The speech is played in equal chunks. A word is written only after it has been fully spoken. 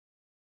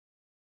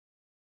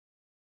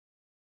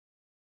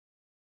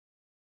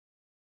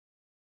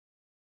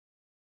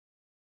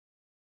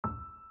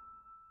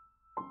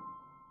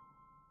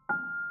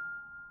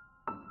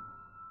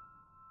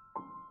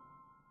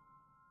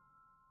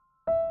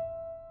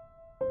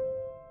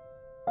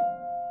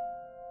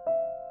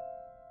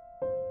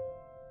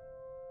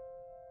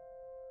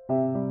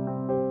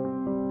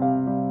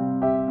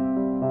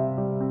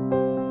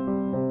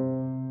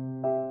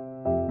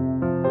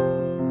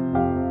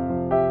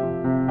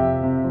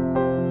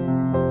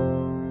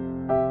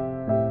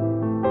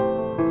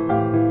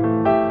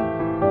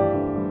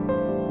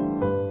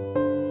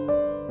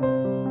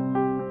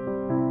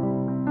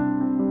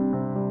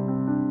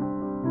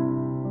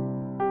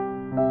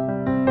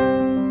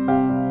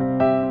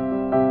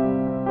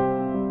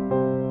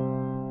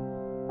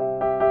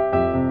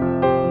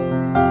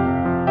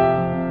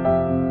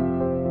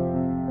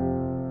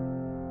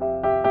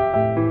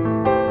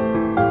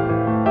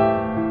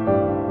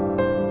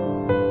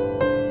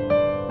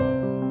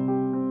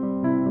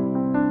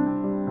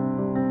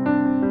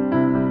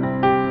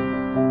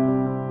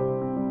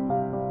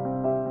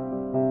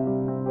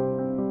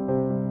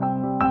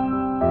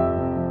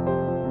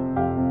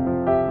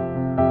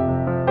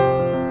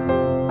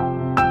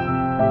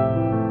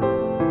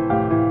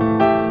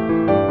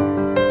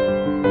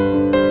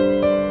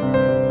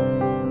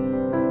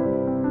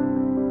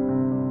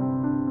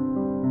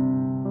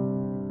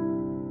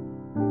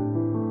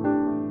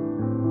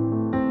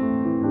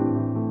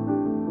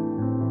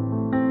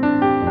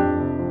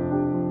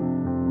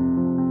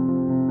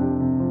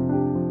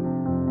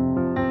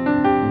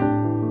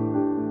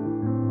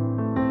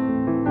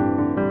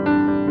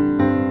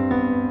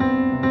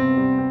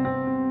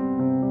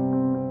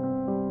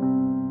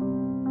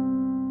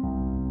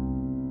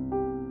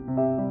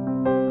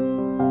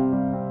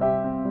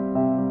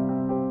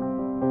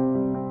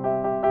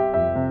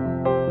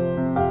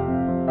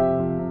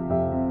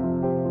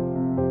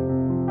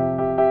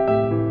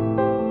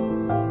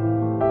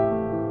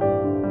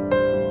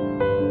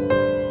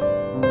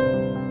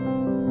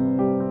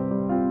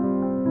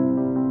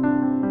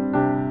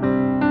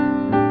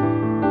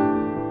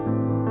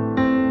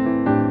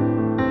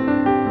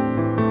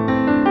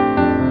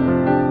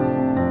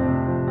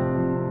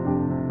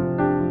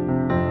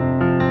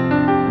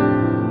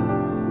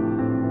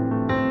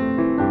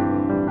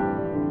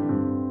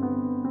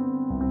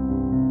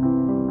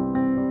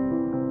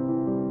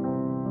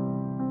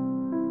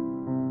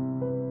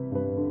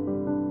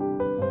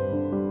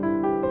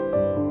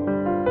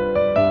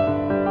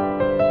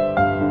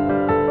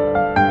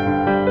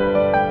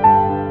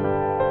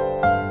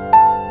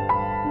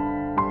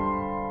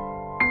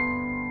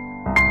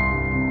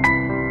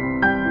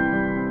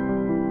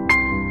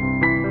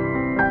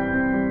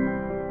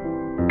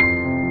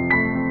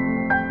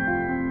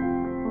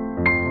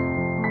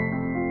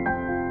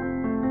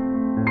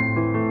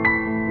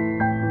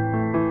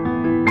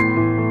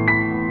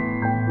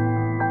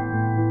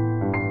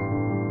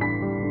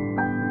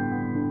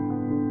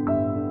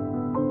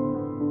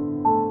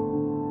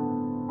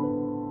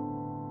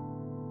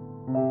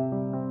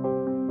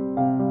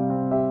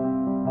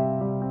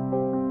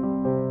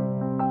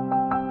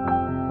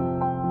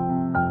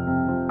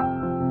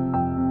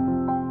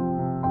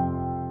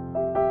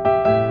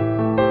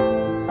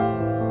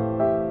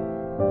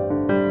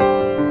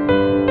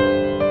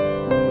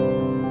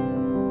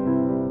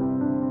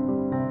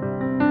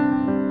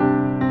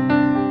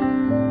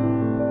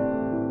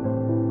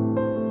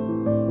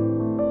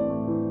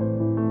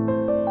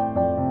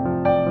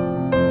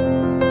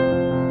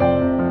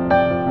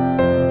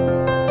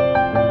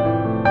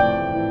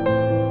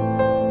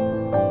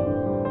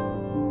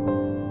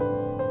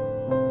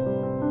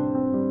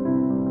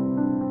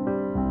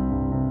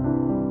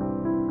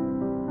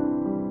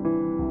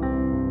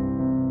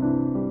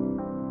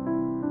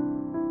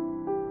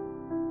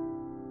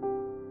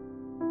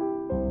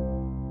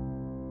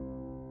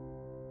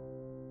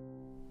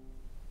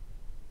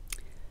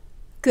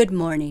Good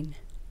morning.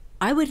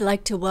 I would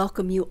like to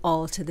welcome you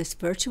all to this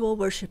virtual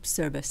worship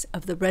service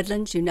of the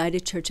Redlands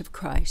United Church of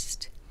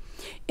Christ.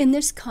 In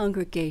this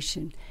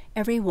congregation,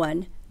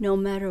 everyone, no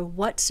matter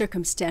what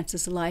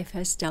circumstances life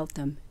has dealt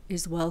them,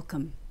 is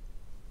welcome.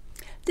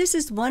 This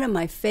is one of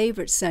my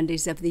favorite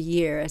Sundays of the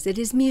year, as it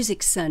is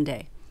Music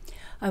Sunday.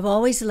 I've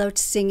always loved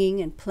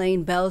singing and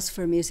playing bells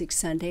for Music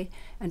Sunday,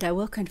 and I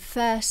will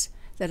confess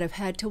that I've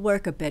had to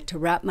work a bit to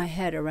wrap my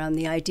head around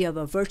the idea of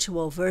a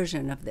virtual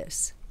version of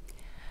this.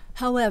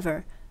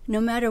 However,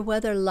 no matter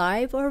whether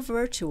live or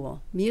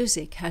virtual,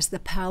 music has the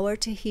power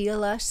to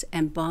heal us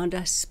and bond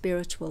us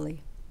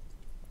spiritually.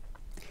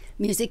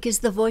 Music is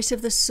the voice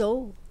of the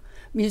soul.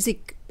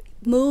 Music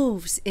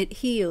moves, it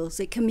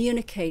heals, it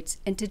communicates,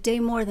 and today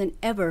more than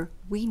ever,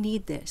 we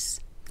need this.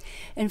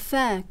 In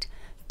fact,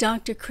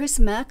 Dr. Chris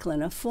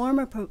Macklin, a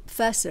former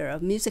professor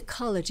of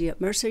musicology at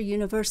Mercer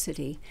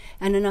University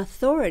and an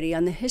authority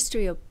on the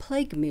history of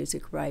plague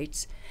music,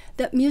 writes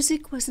that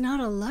music was not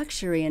a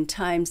luxury in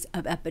times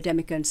of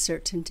epidemic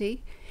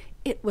uncertainty,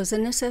 it was a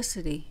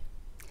necessity.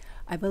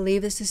 I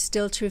believe this is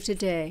still true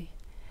today.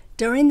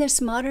 During this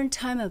modern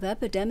time of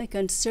epidemic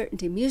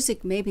uncertainty,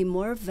 music may be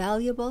more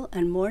valuable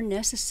and more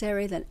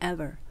necessary than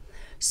ever.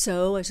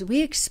 So, as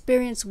we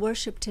experience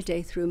worship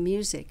today through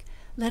music,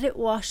 let it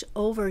wash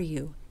over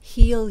you,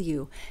 heal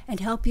you, and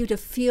help you to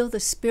feel the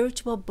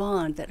spiritual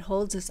bond that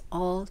holds us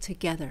all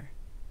together.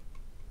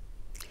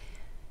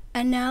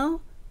 And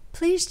now,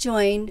 please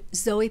join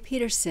Zoe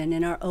Peterson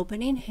in our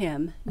opening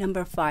hymn,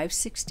 number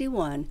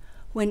 561,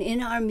 When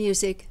in Our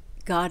Music,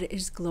 God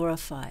is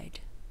Glorified.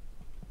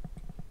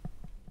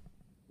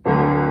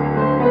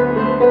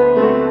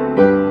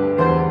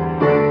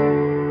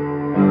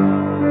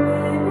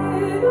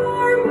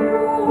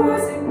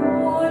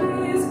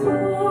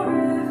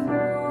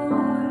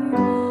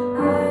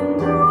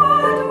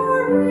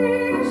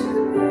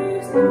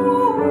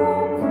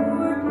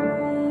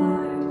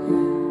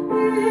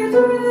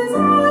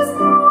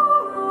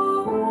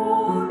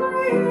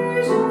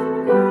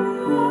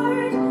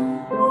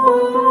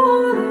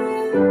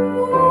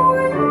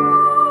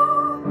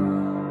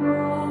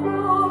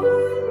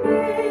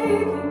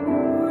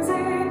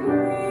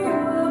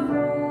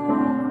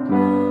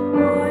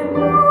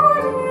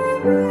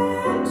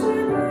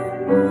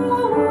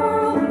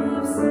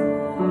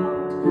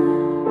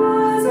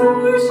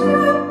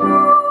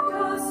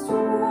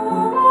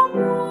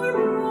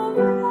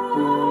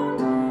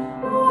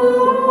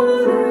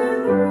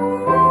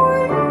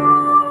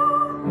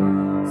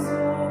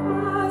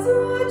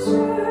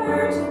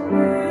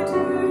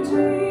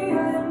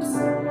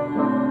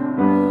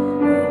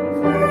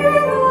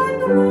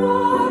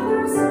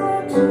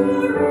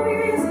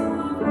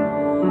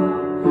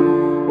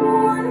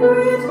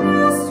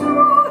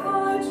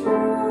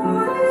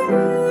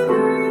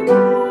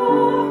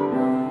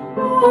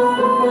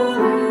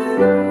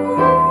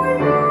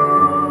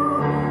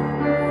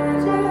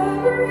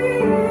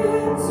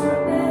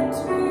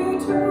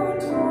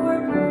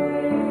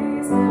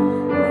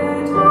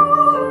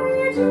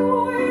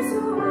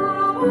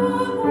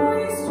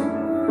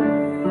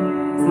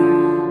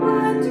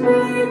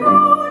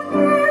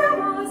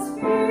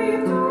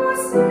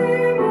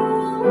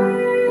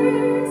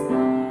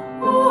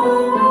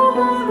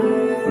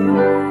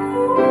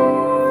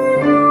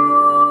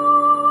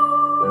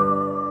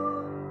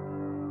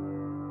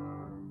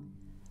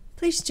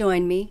 Please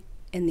join me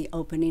in the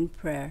opening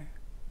prayer.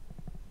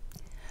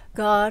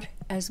 God,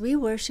 as we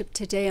worship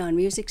today on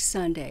Music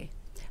Sunday,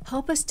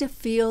 help us to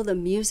feel the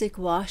music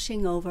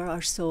washing over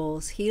our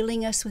souls,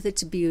 healing us with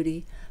its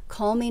beauty,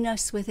 calming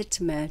us with its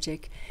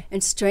magic,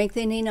 and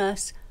strengthening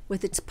us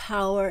with its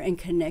power and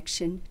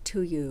connection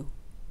to you.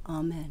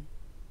 Amen.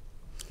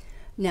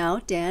 Now,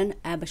 Dan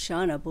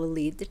Abishana will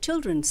lead the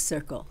children's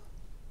circle.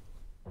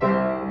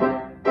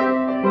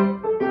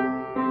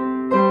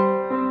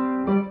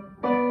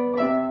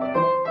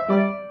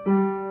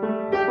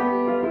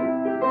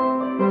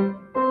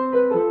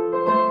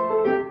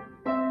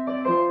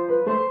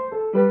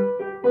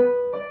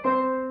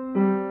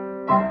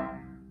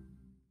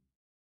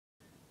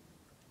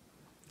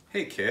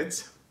 Hey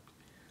kids,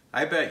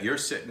 I bet you're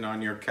sitting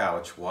on your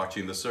couch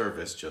watching the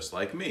service just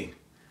like me.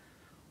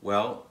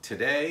 Well,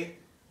 today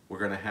we're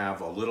going to have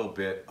a little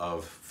bit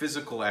of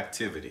physical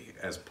activity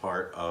as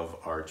part of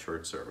our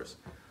church service.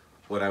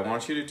 What I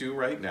want you to do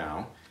right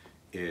now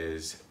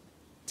is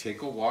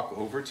take a walk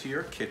over to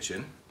your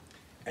kitchen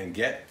and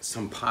get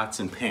some pots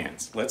and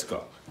pans. Let's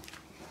go.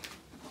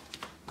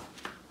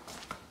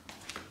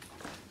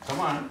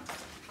 Come on,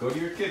 go to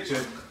your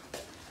kitchen.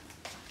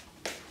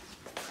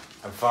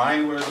 And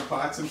find where the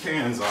pots and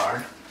pans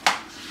are.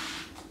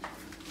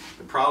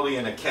 They're probably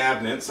in a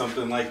cabinet,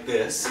 something like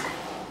this.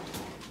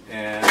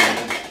 And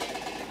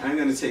I'm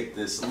going to take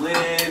this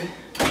lid.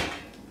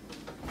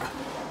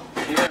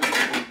 Here,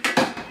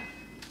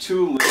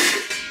 2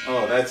 lids.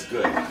 Oh, that's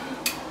good.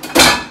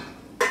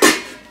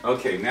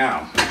 Okay,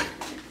 now,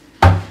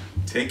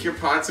 take your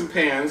pots and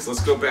pans.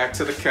 Let's go back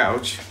to the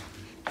couch.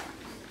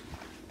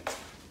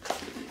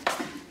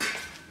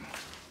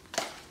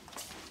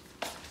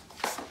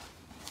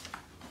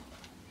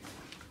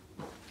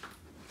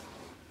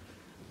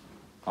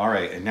 All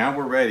right, and now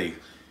we're ready.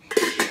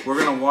 We're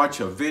gonna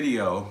watch a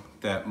video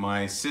that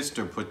my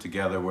sister put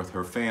together with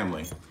her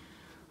family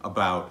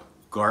about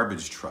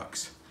garbage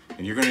trucks.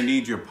 And you're gonna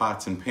need your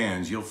pots and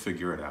pans. You'll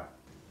figure it out.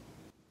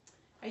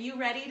 Are you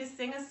ready to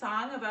sing a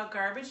song about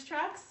garbage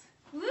trucks?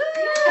 Woo!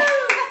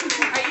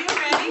 Are you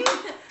ready?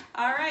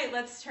 All right,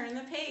 let's turn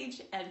the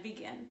page and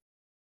begin.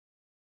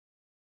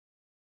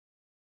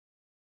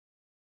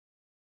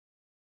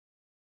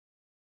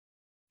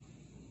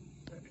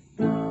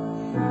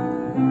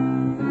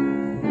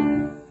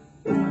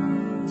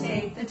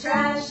 Take the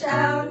trash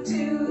out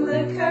to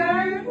the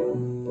curb.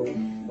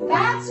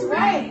 That's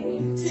right,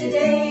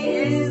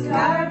 today is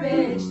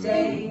garbage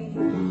day.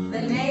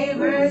 The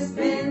neighbors'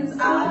 bins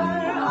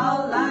are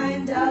all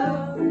lined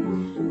up.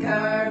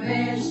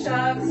 Garbage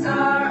trucks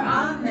are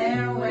on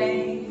their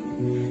way.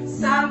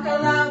 Saca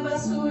la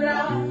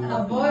basura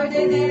a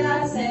borde de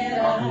la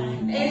acera.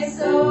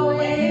 Eso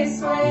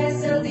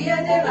es el día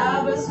de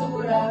la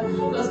basura.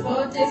 Los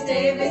botes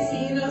de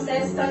vecinos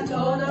están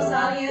todos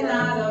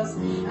alienados.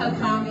 El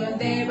camión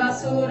de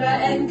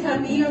basura en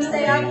camino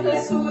se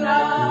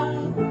apresura.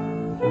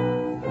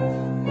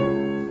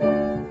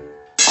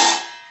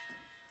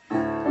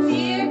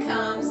 Here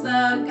comes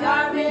the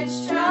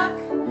garbage truck.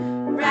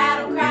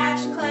 Rattle,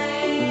 crash,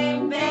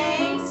 clang,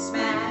 bang,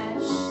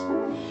 smash.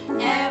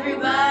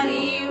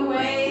 Everybody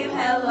wave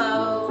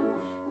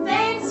hello.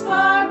 Thanks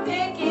for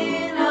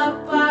picking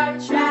up our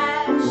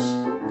trash.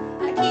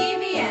 Aquí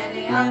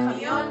viene el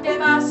camión de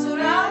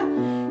basura.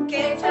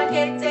 Que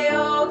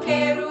traqueteo,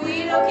 que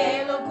ruido,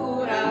 que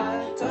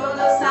locura.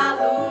 Todos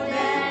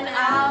saluden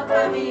al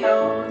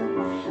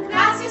camión.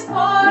 Gracias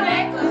por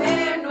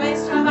recoger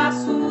nuestra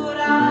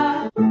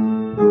basura.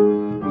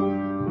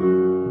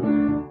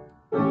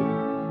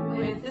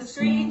 With a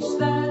screech,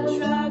 the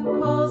truck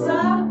pulls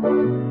up.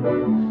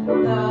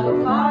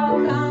 The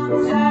car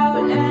comes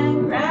out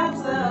and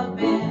grabs the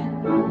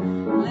bin,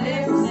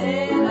 lifts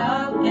it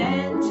up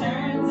and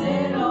turns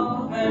it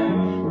over.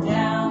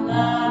 Down the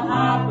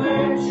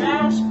hopper,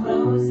 trash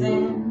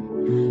closing.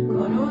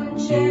 Con un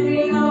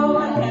chirrido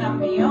el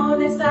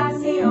camión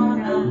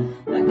estaciona.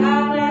 La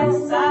cara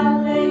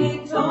sale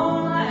y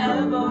toma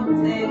el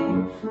bote.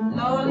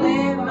 Lo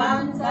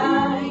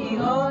levanta y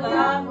lo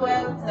da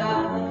vuelta.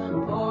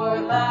 Por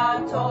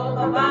la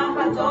tolva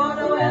baja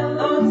todo el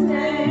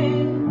lote.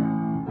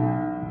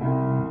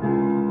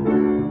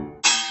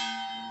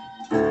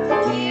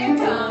 Here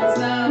comes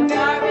the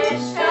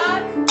garbage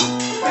truck.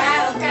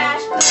 Rattle,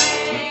 crash,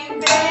 clang,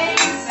 bang,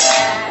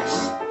 smash.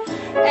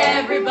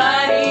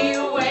 Everybody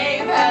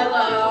wave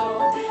hello.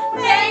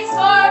 Thanks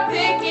for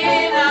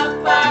picking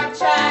up our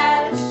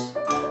trash.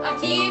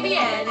 Aquí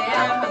viene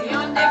el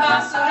camión de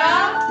basura.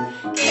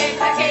 Que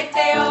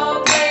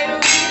traqueteo, que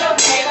ruido,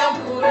 que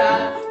locura.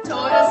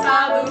 Todos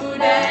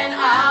saluden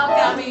al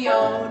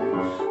camión.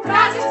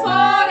 Gracias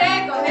por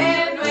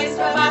recoger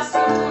nuestra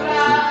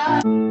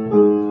basura.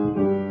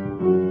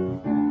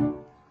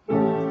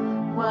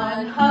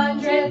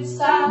 100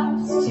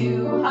 stops,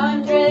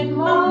 200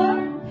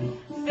 more.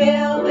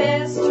 Fill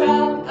this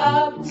truck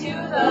up to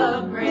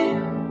the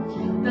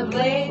brim. The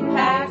blade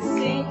packs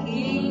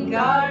sinking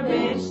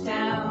garbage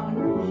down.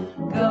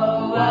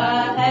 Go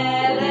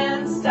ahead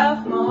and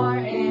stuff more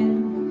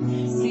in.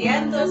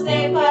 Cientos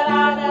de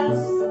paradas,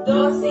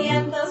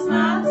 200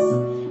 más.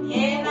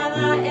 Llenan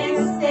a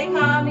este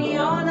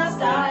camión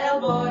hasta el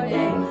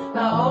borde.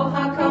 La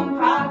hoja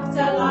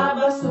compacta, la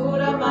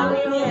basura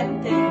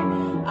maloliente.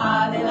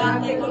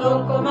 Adelante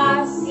coloco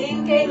más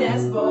sin que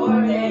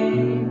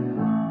desborde.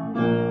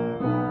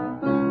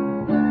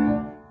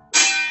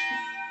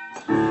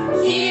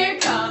 Here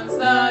comes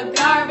the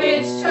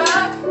garbage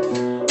truck.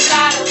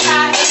 Rattle,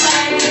 crash,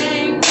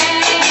 clang,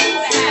 bang,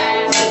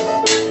 smash.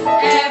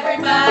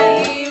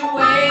 Everybody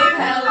wave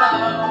hello.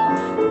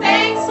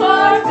 Thanks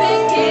for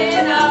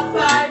picking up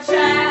our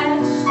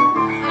trash.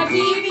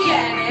 Aquí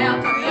viene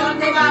el camión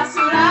de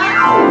basura.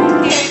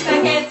 Que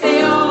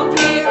traqueteo,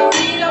 que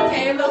ruido,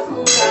 que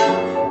locura.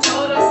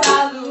 Todos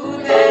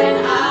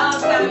saluden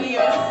al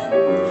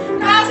camión.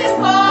 Gracias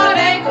por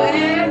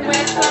recoger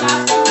nuestra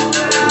basura.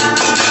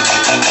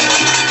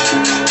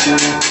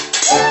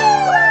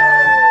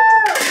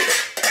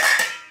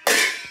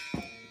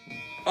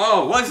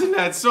 Oh, wasn't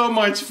that so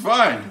much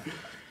fun?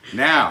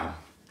 Now,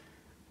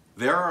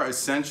 there are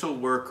essential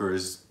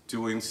workers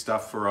doing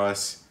stuff for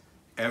us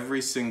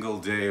every single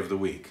day of the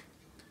week.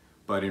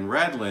 But in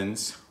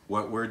Redlands,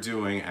 what we're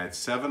doing at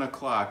 7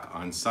 o'clock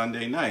on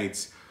Sunday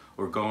nights,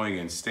 we're going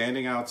and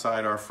standing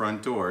outside our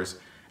front doors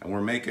and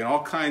we're making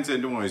all kinds of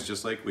noise,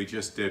 just like we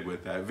just did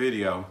with that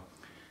video,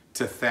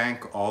 to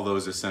thank all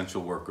those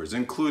essential workers,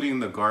 including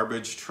the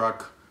garbage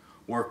truck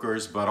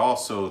workers, but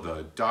also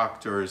the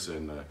doctors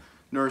and the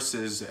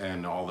nurses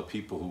and all the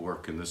people who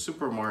work in the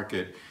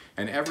supermarket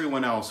and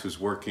everyone else who's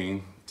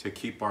working to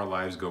keep our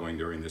lives going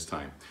during this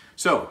time.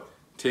 So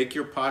take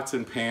your pots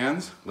and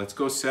pans, let's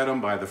go set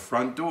them by the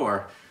front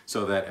door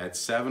so that at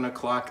 7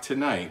 o'clock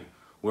tonight,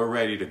 we're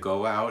ready to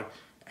go out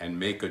and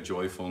make a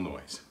joyful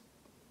noise.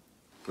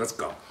 Let's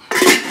go.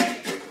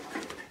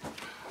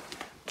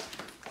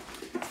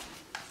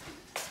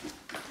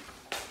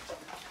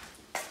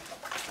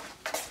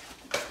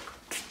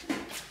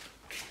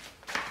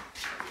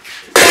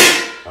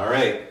 All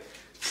right,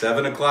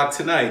 7 o'clock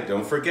tonight.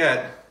 Don't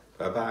forget.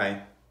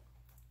 Bye-bye.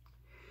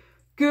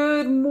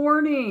 Good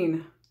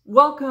morning.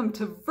 Welcome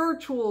to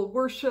virtual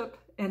worship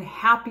and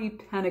happy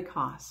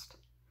Pentecost.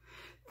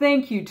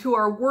 Thank you to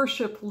our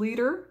worship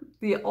leader,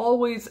 the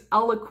always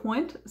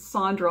eloquent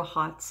Sandra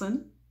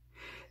Hodson.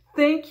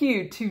 Thank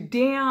you to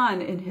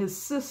Dan and his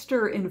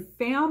sister and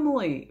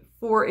family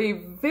for a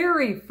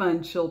very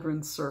fun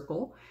children's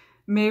circle.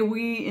 May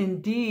we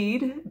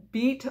indeed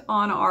beat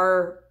on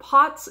our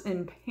pots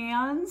and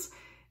pans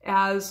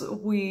as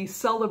we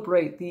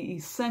celebrate the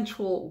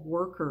essential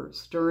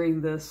workers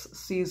during this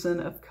season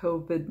of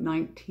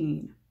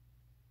COVID-19.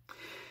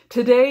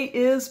 Today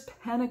is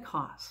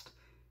Pentecost.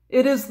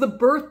 It is the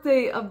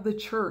birthday of the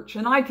church,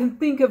 and I can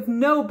think of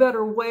no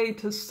better way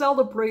to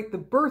celebrate the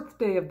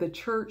birthday of the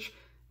church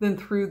than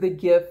through the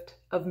gift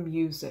of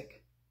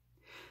music.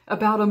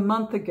 About a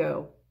month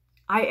ago,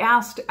 I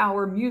asked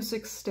our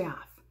music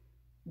staff,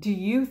 do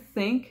you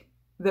think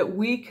that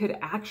we could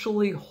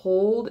actually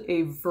hold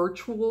a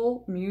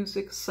virtual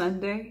music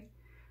Sunday?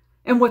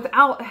 And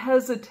without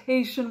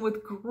hesitation,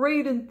 with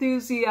great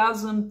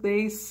enthusiasm,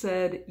 they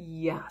said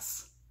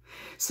yes.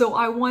 So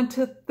I want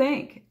to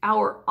thank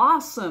our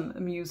awesome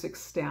music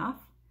staff,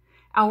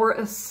 our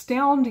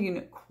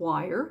astounding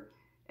choir,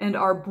 and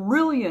our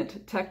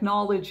brilliant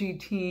technology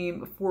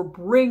team for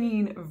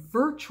bringing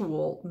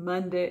virtual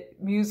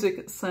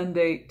Music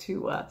Sunday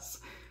to us.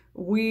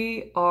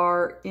 We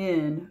are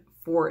in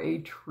for a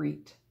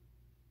treat.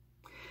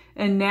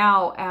 And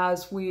now,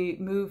 as we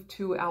move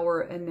to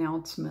our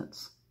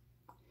announcements,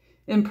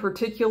 in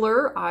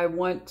particular, I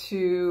want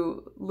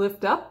to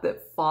lift up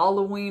that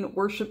following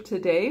worship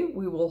today,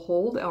 we will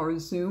hold our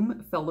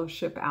Zoom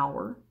fellowship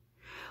hour.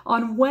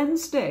 On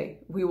Wednesday,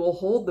 we will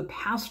hold the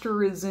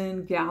Pastor is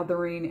In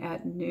gathering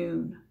at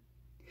noon.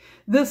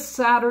 This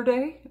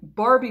Saturday,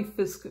 Barbie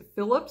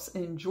Fisk-Phillips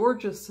and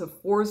Georgia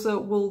Sforza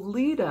will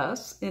lead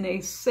us in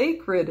a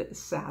sacred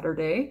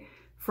Saturday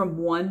from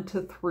 1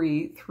 to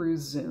 3 through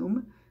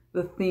Zoom.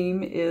 The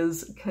theme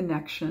is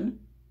connection.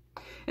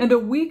 And a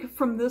week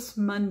from this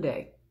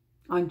Monday,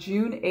 on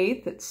June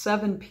 8th at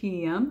 7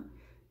 p.m.,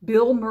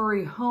 Bill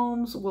Murray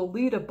Holmes will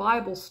lead a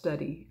Bible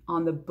study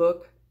on the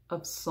book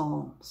of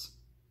Psalms.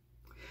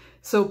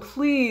 So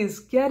please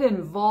get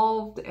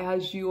involved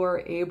as you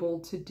are able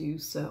to do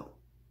so.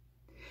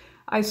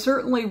 I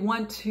certainly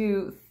want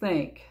to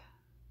thank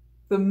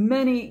the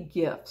many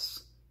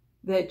gifts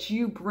that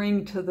you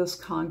bring to this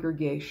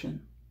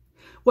congregation,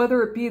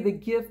 whether it be the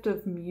gift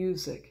of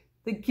music,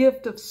 the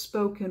gift of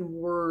spoken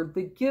word,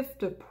 the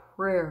gift of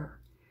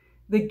prayer,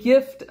 the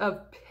gift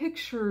of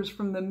pictures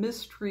from the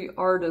mystery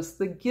artists,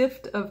 the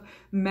gift of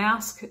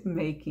mask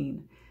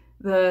making,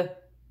 the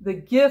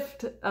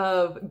gift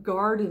of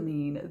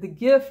gardening, the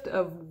gift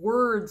of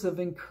words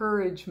of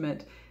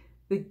encouragement,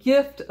 the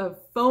gift of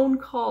phone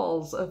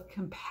calls of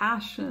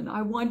compassion.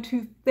 I want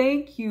to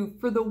thank you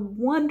for the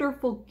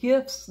wonderful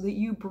gifts that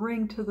you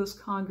bring to this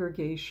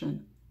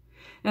congregation.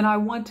 And I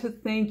want to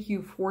thank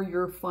you for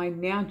your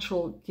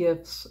financial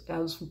gifts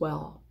as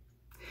well.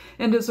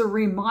 And as a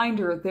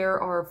reminder,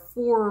 there are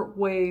 4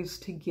 ways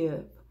to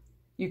give.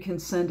 You can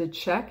send a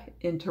check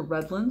into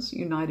Redlands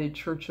United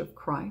Church of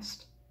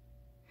Christ.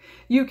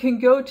 You can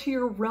go to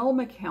your Realm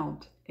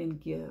account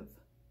and give.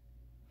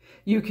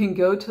 You can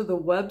go to the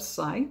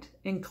website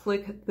and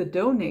click the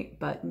donate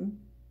button,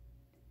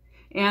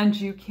 and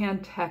you can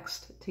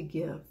text to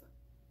give.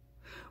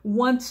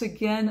 Once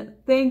again,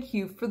 thank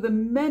you for the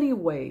many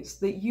ways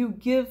that you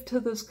give to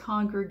this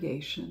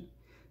congregation.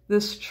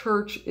 This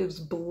church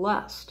is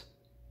blessed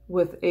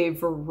with a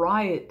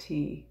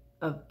variety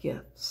of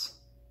gifts.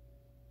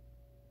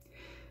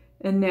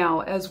 And now,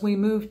 as we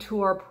move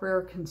to our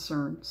prayer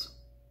concerns,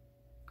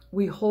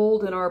 we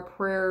hold in our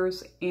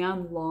prayers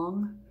Anne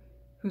Long,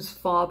 whose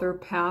father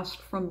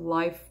passed from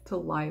life to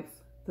life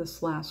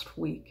this last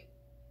week.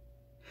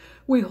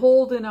 We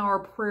hold in our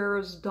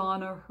prayers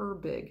Donna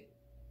Herbig,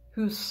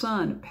 whose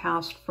son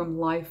passed from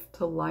life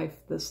to life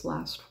this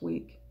last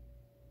week.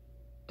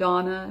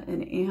 Donna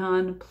and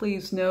Anne,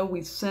 please know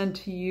we send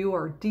to you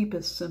our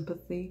deepest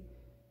sympathy,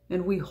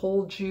 and we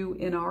hold you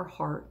in our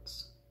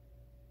hearts.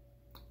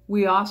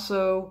 We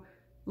also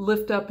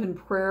lift up in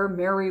prayer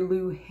Mary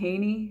Lou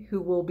Haney,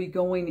 who will be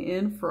going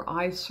in for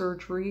eye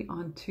surgery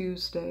on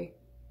Tuesday.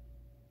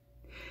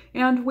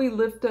 And we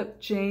lift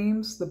up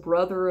James, the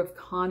brother of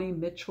Connie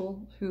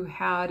Mitchell, who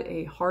had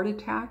a heart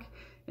attack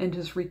and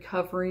is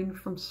recovering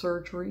from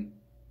surgery.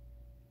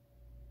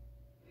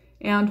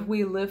 And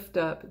we lift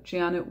up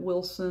Janet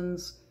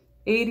Wilson's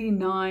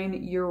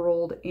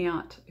 89-year-old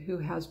aunt who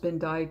has been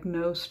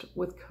diagnosed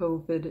with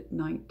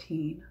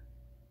COVID-19.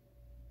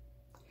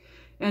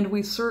 And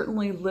we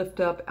certainly lift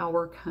up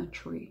our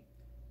country.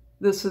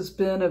 This has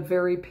been a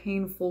very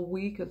painful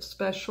week,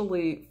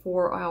 especially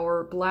for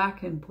our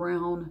Black and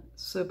brown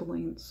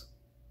siblings,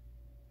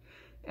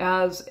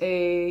 as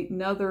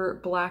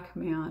another Black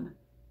man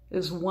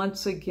is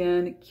once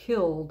again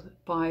killed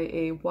by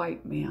a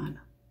white man.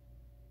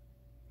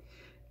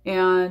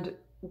 And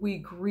we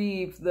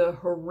grieve the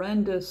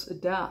horrendous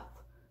death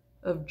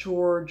of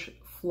George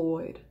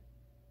Floyd.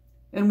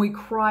 And we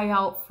cry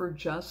out for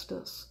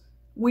justice.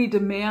 We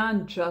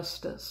demand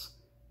justice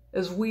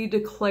as we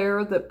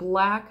declare that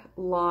Black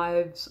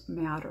lives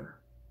matter.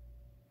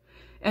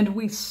 And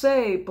we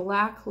say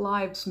Black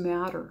lives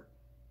matter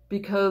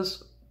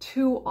because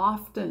too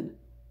often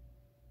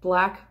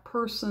Black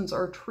persons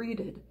are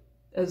treated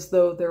as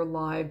though their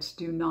lives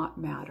do not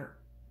matter.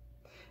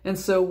 And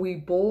so we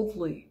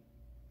boldly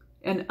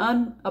and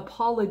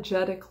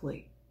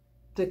unapologetically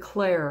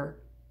declare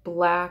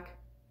Black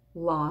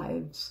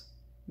lives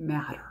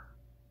matter.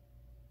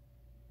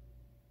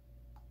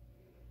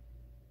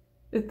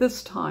 At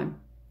this time,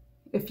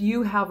 if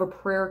you have a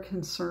prayer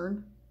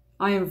concern,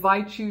 I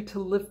invite you to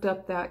lift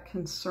up that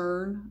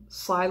concern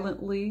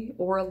silently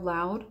or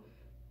aloud,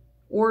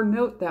 or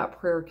note that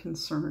prayer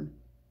concern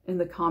in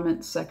the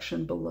comment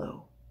section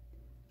below.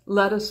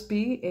 Let us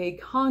be a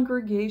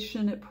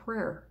congregation at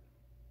prayer,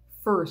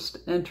 first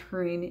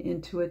entering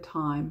into a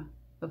time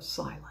of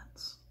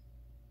silence.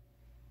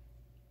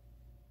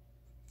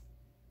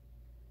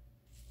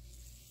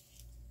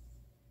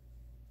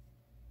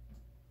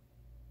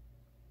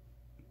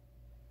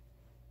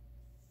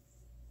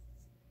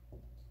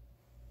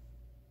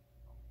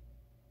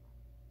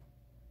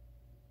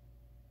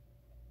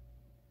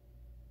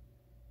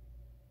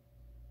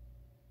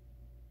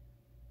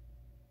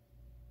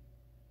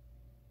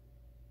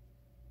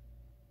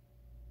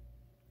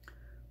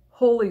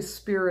 Holy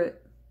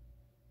Spirit,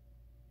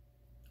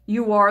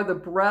 you are the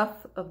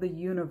breath of the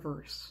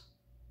universe.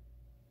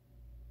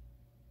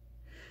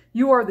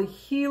 You are the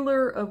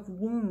healer of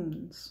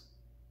wounds.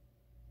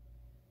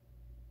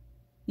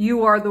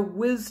 You are the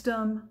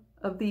wisdom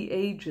of the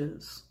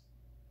ages.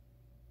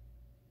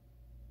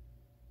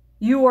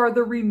 You are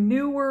the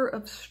renewer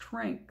of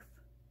strength.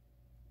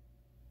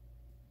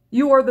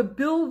 You are the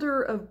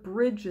builder of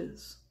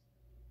bridges.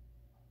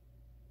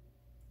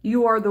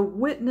 You are the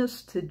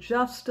witness to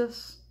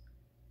justice,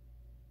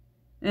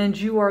 and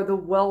you are the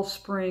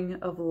wellspring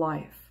of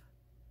life.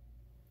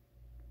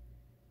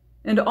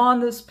 And on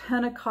this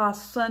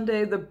Pentecost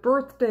Sunday, the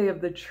birthday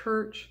of the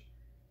church,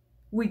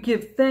 we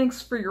give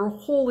thanks for your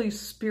Holy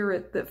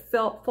Spirit that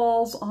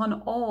falls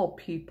on all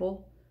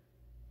people,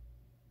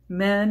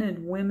 men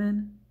and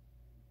women,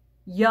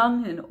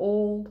 young and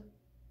old,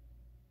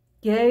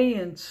 gay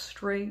and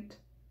straight,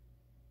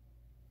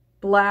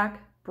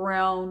 Black,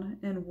 brown,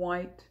 and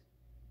white.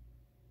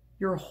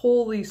 Your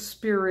Holy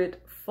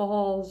Spirit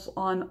falls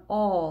on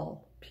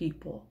all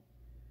people.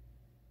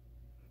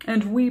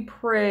 And we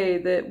pray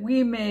that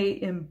we may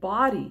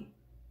embody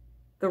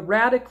the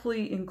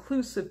radically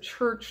inclusive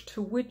church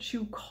to which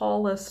you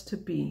call us to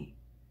be,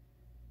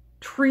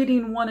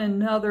 treating one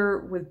another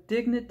with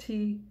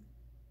dignity,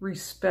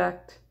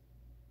 respect,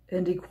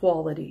 and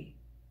equality.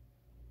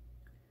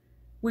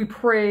 We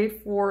pray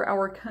for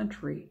our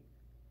country,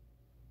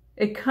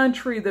 a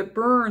country that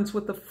burns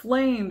with the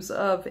flames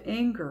of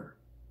anger.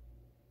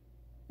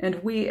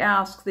 And we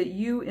ask that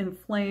you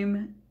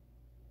inflame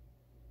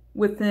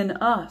within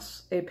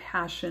us a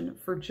passion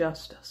for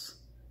justice,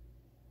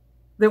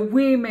 that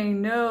we may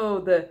know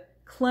the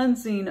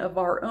cleansing of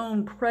our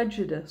own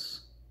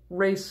prejudice,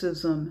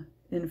 racism,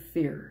 and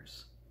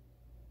fears.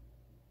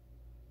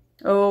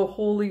 Oh,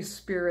 Holy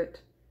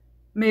Spirit,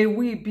 may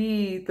we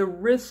be the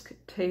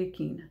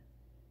risk-taking,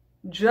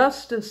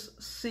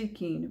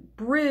 justice-seeking,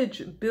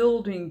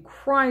 bridge-building,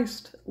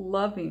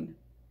 Christ-loving,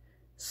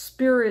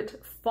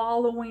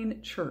 Spirit-following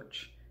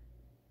church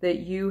that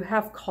you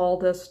have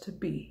called us to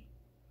be.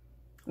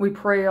 We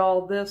pray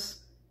all this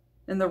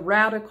in the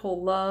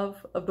radical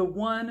love of the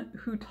one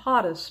who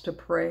taught us to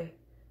pray,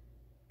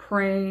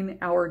 praying,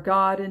 Our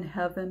God in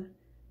heaven,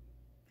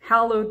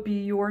 hallowed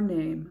be your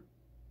name.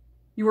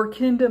 Your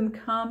kingdom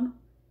come,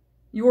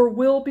 your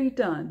will be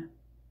done,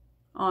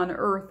 on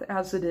earth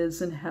as it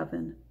is in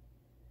heaven.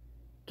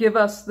 Give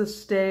us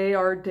this day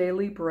our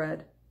daily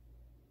bread,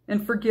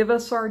 and forgive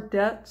us our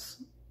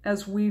debts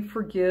as we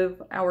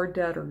forgive our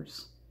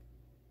debtors.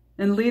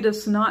 And lead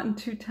us not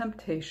into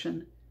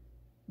temptation,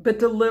 but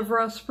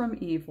deliver us from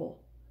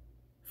evil.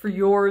 For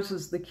yours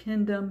is the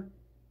kingdom,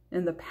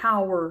 and the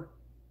power,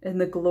 and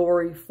the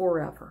glory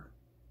forever.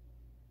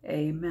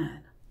 Amen.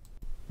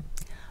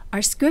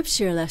 Our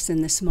scripture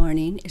lesson this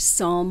morning is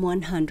Psalm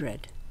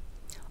 100.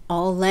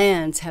 All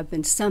lands have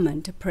been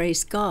summoned to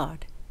praise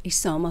God, a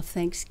psalm of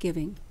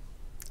thanksgiving.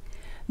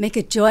 Make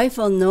a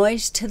joyful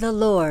noise to the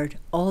Lord,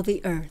 all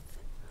the earth.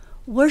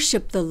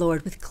 Worship the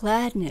Lord with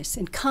gladness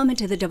and come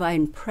into the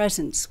divine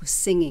presence with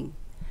singing.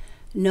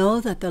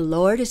 Know that the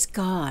Lord is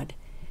God.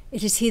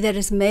 It is he that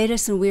has made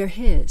us and we are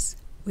his.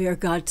 We are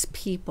God's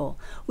people.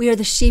 We are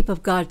the sheep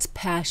of God's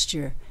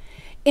pasture.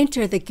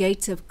 Enter the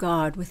gates of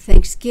God with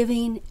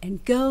thanksgiving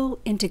and go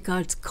into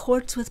God's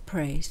courts with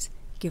praise.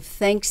 Give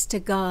thanks to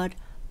God.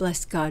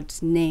 Bless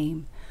God's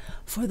name.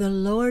 For the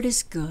Lord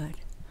is good.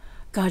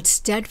 God's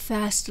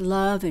steadfast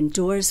love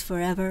endures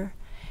forever,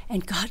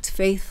 and God's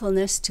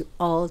faithfulness to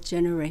all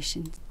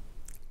generations.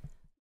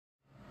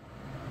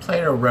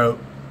 Plato wrote,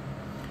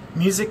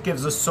 "Music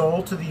gives a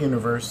soul to the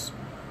universe,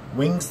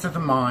 wings to the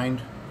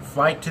mind,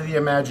 flight to the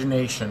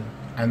imagination,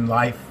 and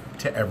life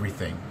to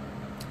everything.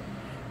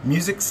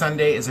 Music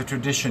Sunday is a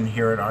tradition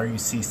here at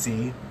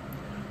RUCC.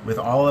 With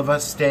all of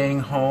us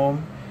staying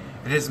home,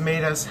 it has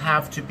made us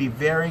have to be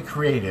very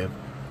creative.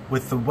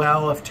 With the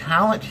well of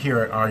talent here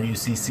at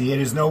RUCC, it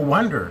is no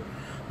wonder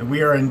that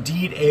we are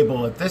indeed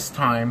able at this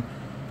time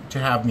to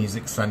have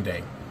Music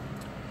Sunday.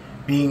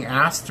 Being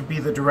asked to be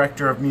the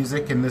director of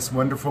music in this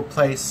wonderful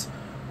place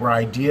where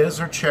ideas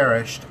are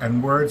cherished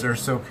and words are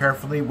so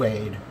carefully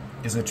weighed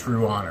is a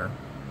true honor.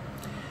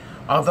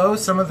 Although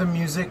some of the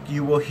music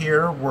you will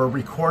hear were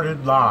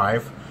recorded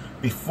live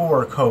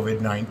before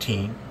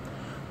COVID-19,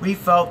 we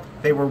felt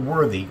they were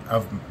worthy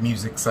of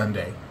Music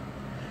Sunday.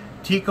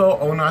 Tiko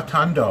Ona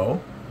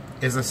Tando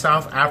is a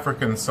South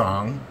African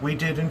song we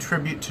did in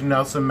tribute to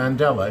Nelson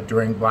Mandela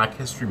during Black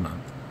History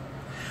Month.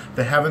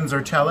 The Heavens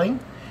Are Telling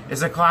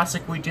is a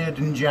classic we did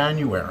in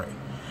January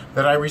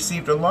that I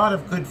received a lot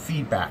of good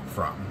feedback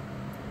from.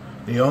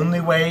 The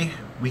only way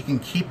we can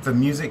keep the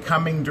music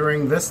coming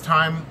during this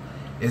time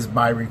is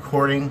by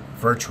recording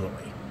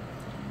virtually.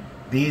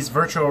 These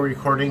virtual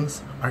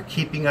recordings are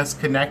keeping us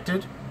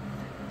connected.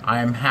 I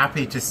am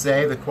happy to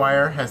say the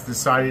choir has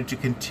decided to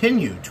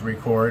continue to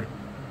record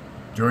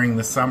during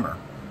the summer.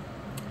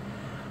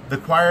 The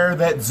choir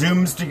that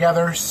Zooms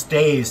together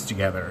stays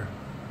together.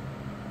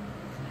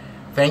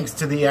 Thanks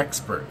to the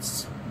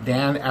experts,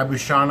 Dan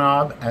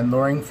Abushanab and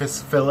Loring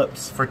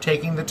Phillips, for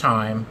taking the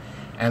time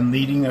and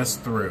leading us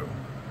through.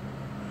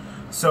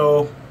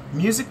 So,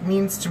 music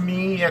means to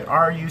me at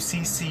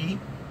RUCC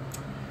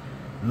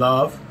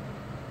love,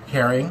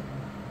 caring,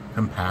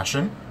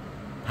 compassion,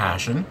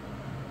 passion,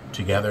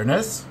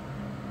 togetherness,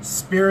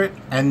 spirit,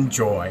 and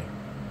joy.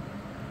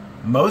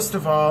 Most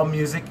of all,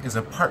 music is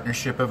a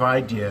partnership of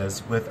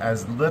ideas with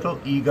as little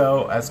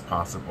ego as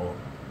possible.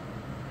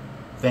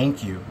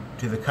 Thank you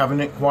to the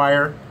Covenant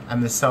Choir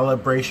and the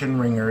Celebration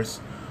Ringers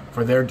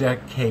for their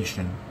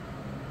dedication.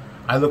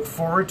 I look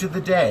forward to the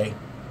day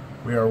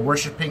we are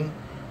worshiping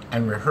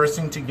and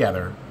rehearsing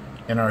together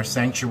in our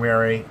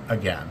sanctuary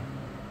again.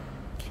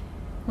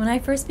 When I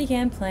first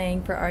began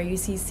playing for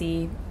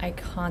RUCC, I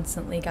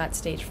constantly got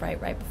stage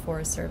fright right before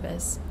a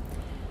service.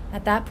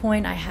 At that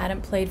point, I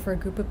hadn't played for a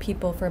group of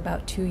people for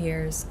about 2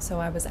 years, so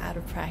I was out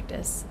of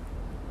practice.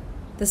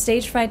 The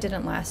stage fright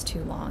didn't last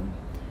too long.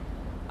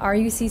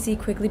 RUCC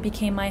quickly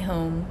became my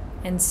home,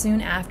 and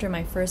soon after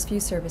my first few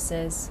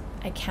services,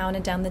 I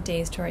counted down the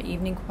days to our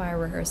evening choir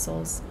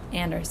rehearsals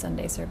and our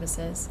Sunday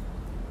services.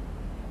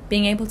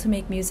 Being able to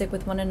make music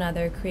with one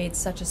another creates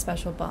such a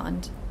special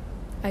bond.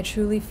 I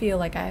truly feel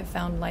like I have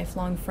found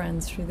lifelong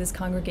friends through this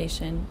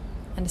congregation,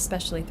 and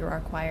especially through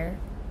our choir.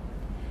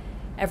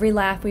 Every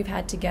laugh we've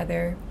had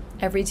together,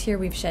 every tear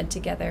we've shed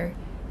together,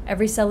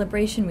 every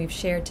celebration we've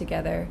shared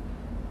together,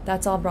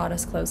 that's all brought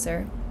us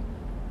closer.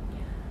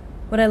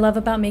 What I love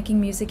about making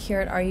music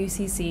here at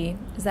RUCC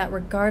is that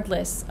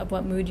regardless of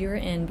what mood you're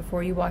in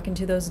before you walk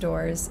into those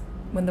doors,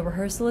 when the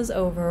rehearsal is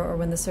over or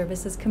when the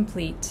service is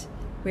complete,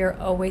 we are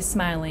always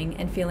smiling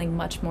and feeling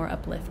much more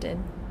uplifted.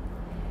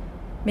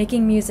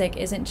 Making music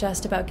isn't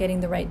just about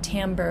getting the right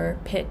timbre,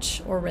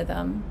 pitch, or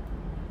rhythm.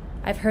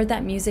 I've heard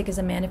that music is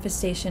a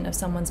manifestation of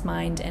someone's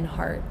mind and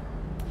heart.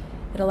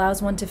 It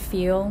allows one to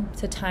feel,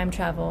 to time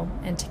travel,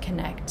 and to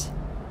connect.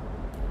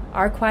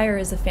 Our choir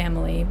is a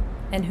family,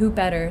 and who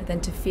better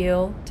than to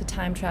feel, to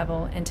time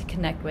travel, and to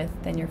connect with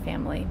than your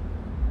family?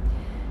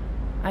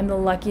 I'm the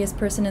luckiest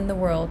person in the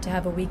world to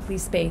have a weekly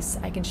space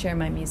I can share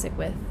my music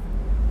with.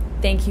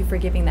 Thank you for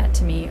giving that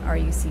to me,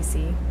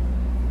 RUCC.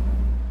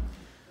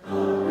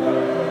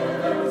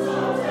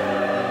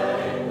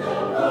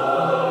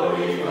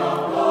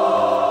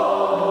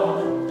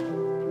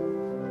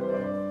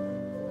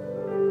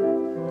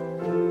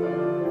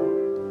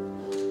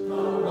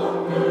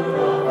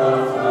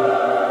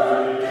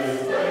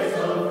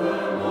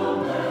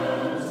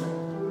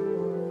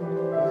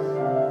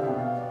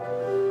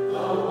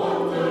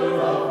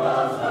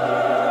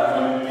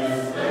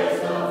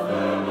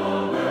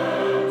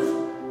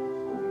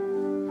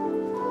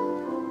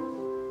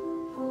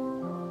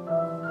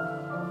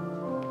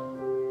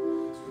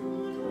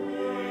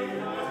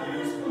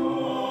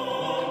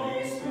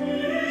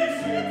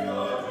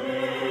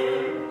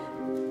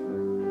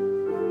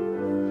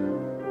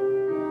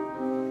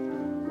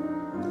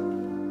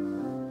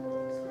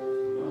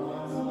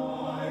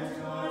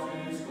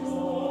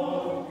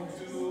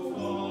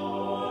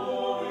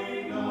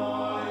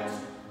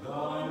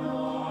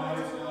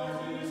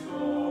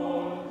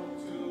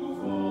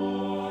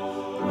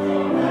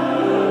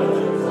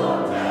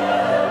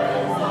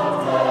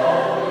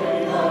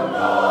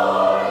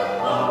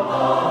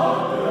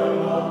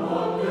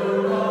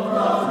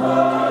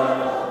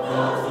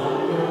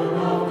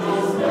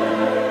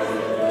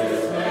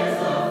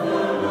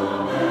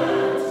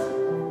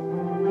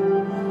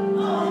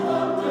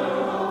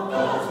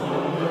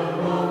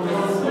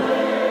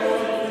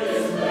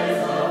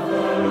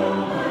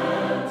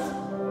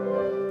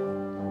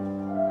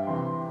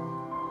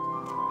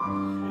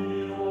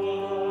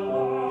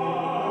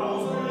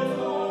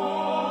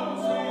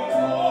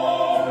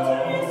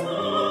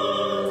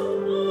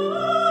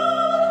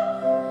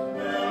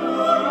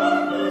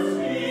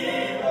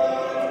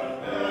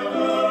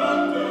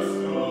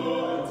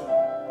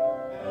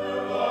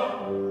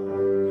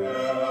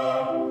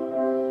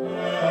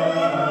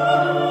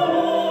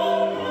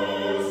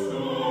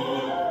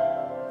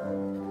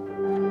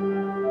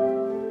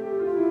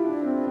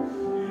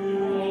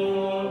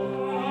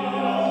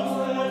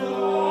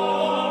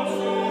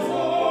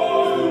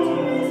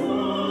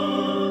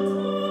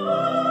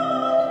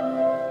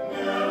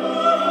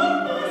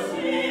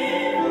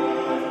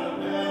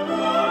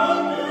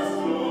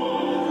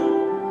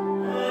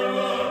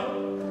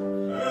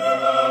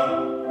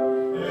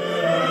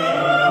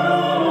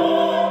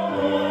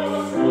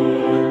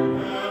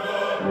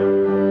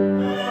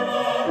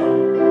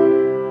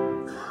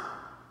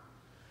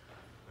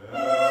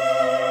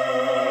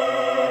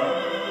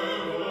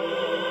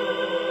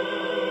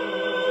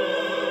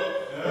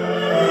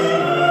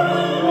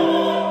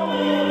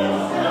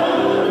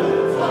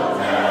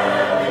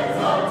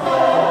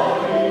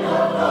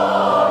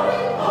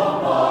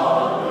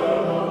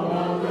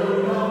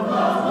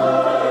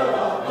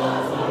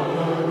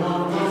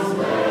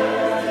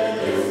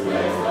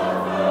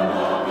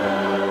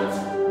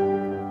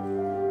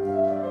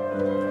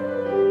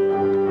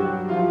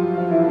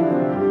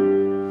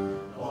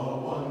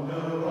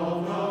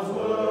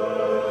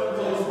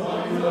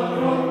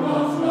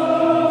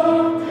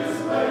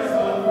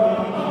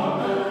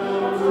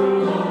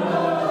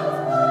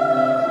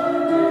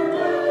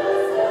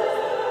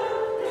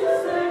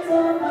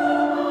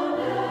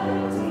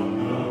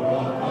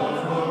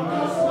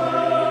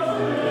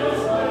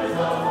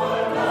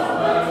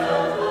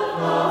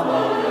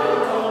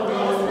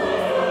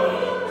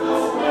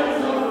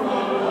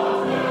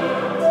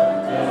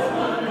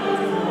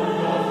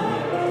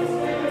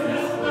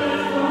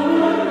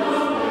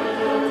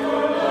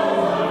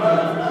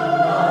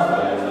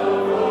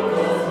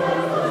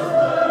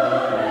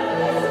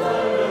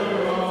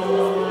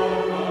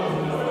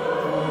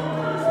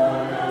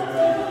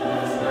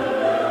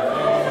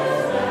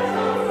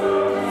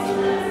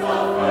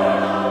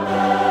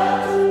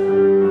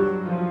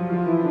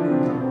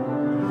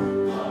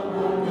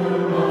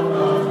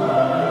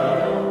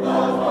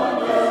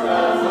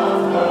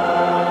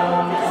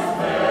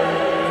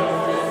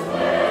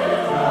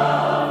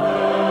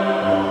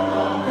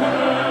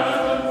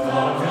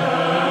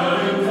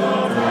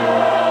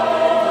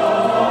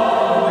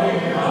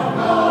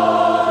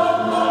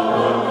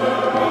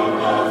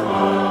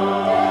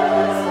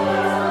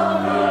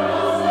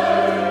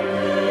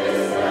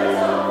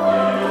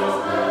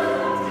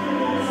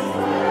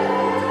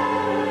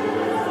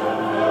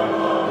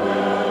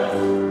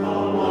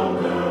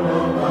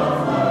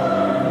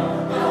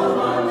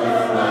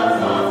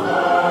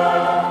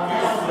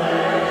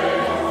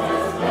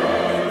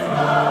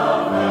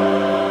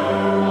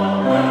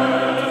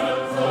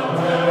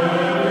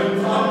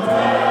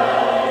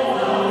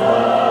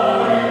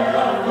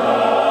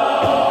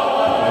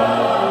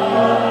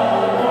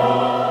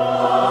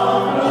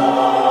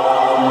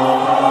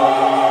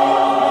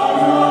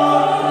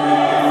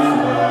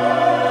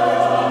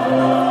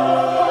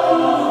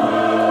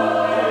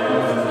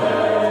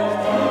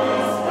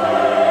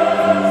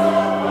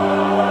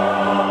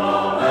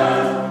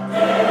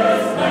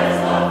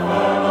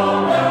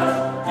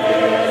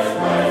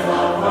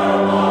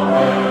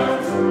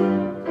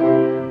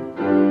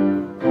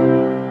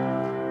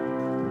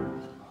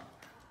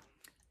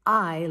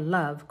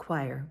 love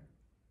choir.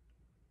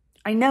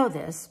 I know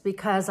this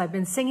because I've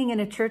been singing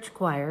in a church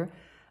choir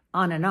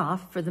on and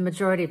off for the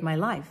majority of my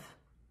life.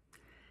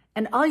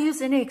 And I'll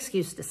use any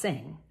excuse to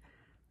sing.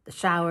 The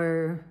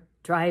shower,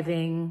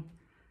 driving,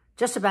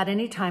 just about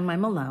any time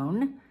I'm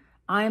alone,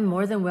 I'm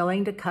more than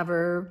willing to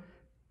cover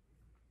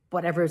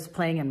whatever's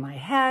playing in my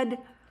head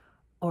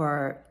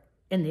or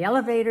in the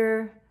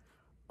elevator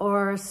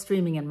or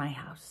streaming in my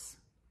house.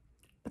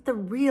 But the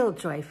real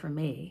joy for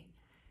me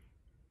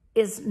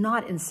is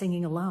not in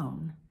singing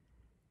alone.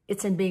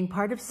 It's in being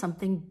part of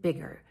something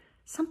bigger,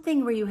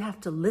 something where you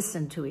have to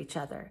listen to each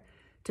other,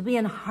 to be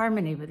in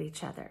harmony with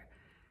each other,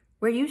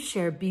 where you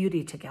share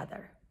beauty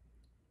together.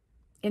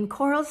 In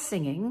choral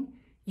singing,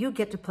 you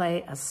get to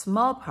play a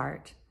small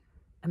part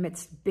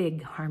amidst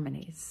big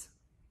harmonies.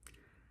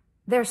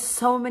 There's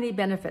so many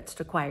benefits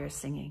to choir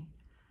singing.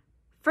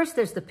 First,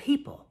 there's the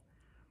people.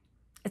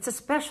 It's a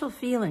special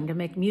feeling to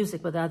make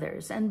music with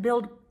others and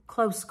build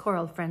close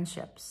choral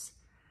friendships.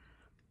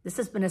 This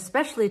has been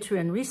especially true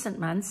in recent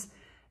months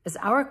as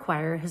our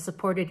choir has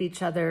supported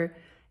each other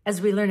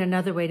as we learn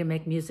another way to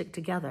make music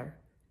together.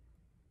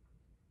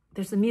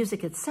 There's the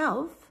music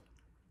itself.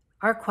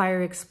 Our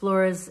choir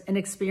explores and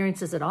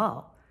experiences it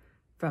all,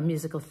 from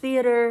musical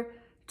theater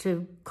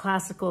to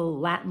classical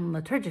Latin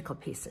liturgical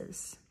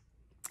pieces.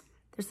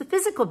 There's the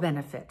physical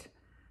benefit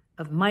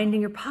of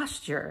minding your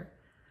posture,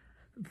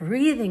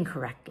 breathing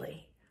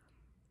correctly,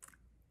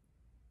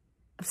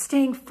 of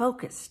staying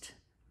focused.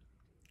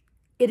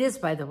 It is,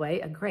 by the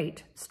way, a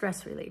great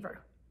stress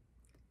reliever.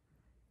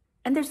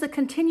 And there's the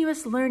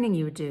continuous learning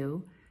you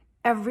do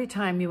every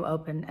time you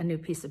open a new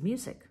piece of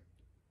music.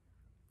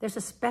 There's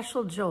a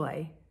special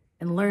joy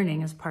in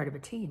learning as part of a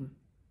team.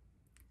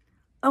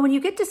 Oh, and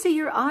you get to see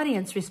your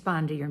audience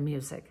respond to your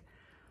music.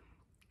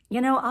 You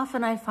know,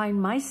 often I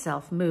find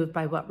myself moved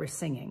by what we're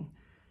singing.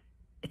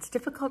 It's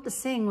difficult to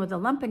sing with a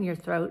lump in your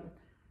throat,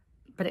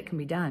 but it can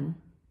be done.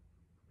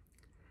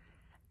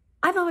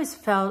 I've always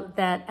felt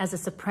that as a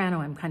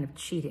soprano, I'm kind of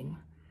cheating.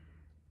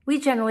 We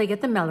generally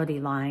get the melody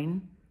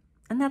line,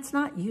 and that's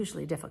not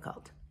usually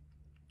difficult.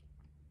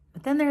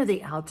 But then there are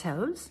the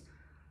altos,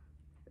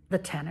 the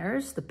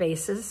tenors, the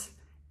basses,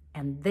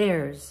 and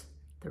there's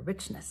the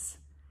richness.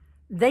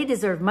 They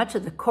deserve much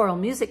of the choral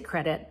music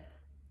credit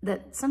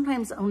that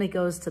sometimes only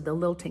goes to the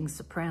lilting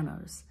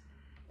sopranos.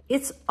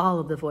 It's all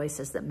of the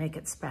voices that make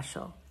it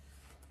special.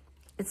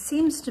 It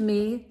seems to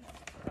me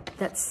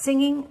that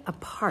singing a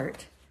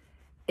part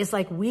is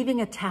like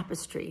weaving a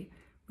tapestry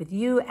with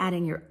you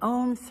adding your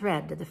own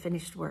thread to the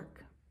finished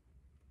work.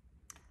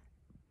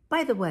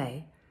 By the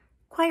way,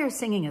 choir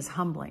singing is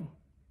humbling,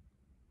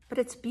 but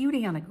it's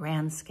beauty on a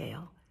grand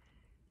scale.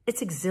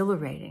 It's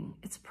exhilarating,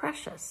 it's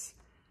precious.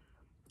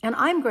 And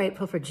I'm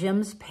grateful for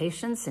Jim's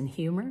patience and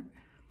humor,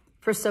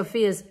 for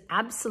Sophia's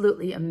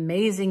absolutely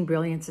amazing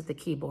brilliance at the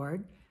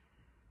keyboard,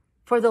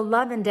 for the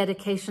love and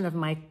dedication of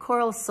my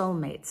choral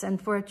soulmates,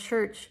 and for a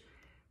church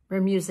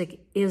where music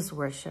is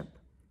worship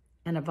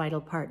and a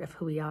vital part of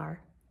who we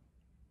are.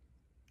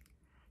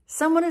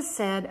 Someone has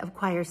said of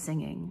choir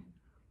singing,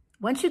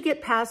 once you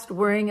get past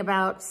worrying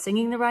about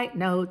singing the right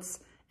notes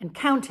and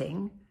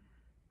counting,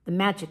 the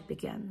magic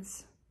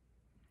begins.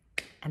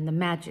 And the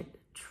magic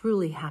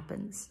truly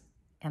happens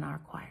in our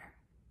choir.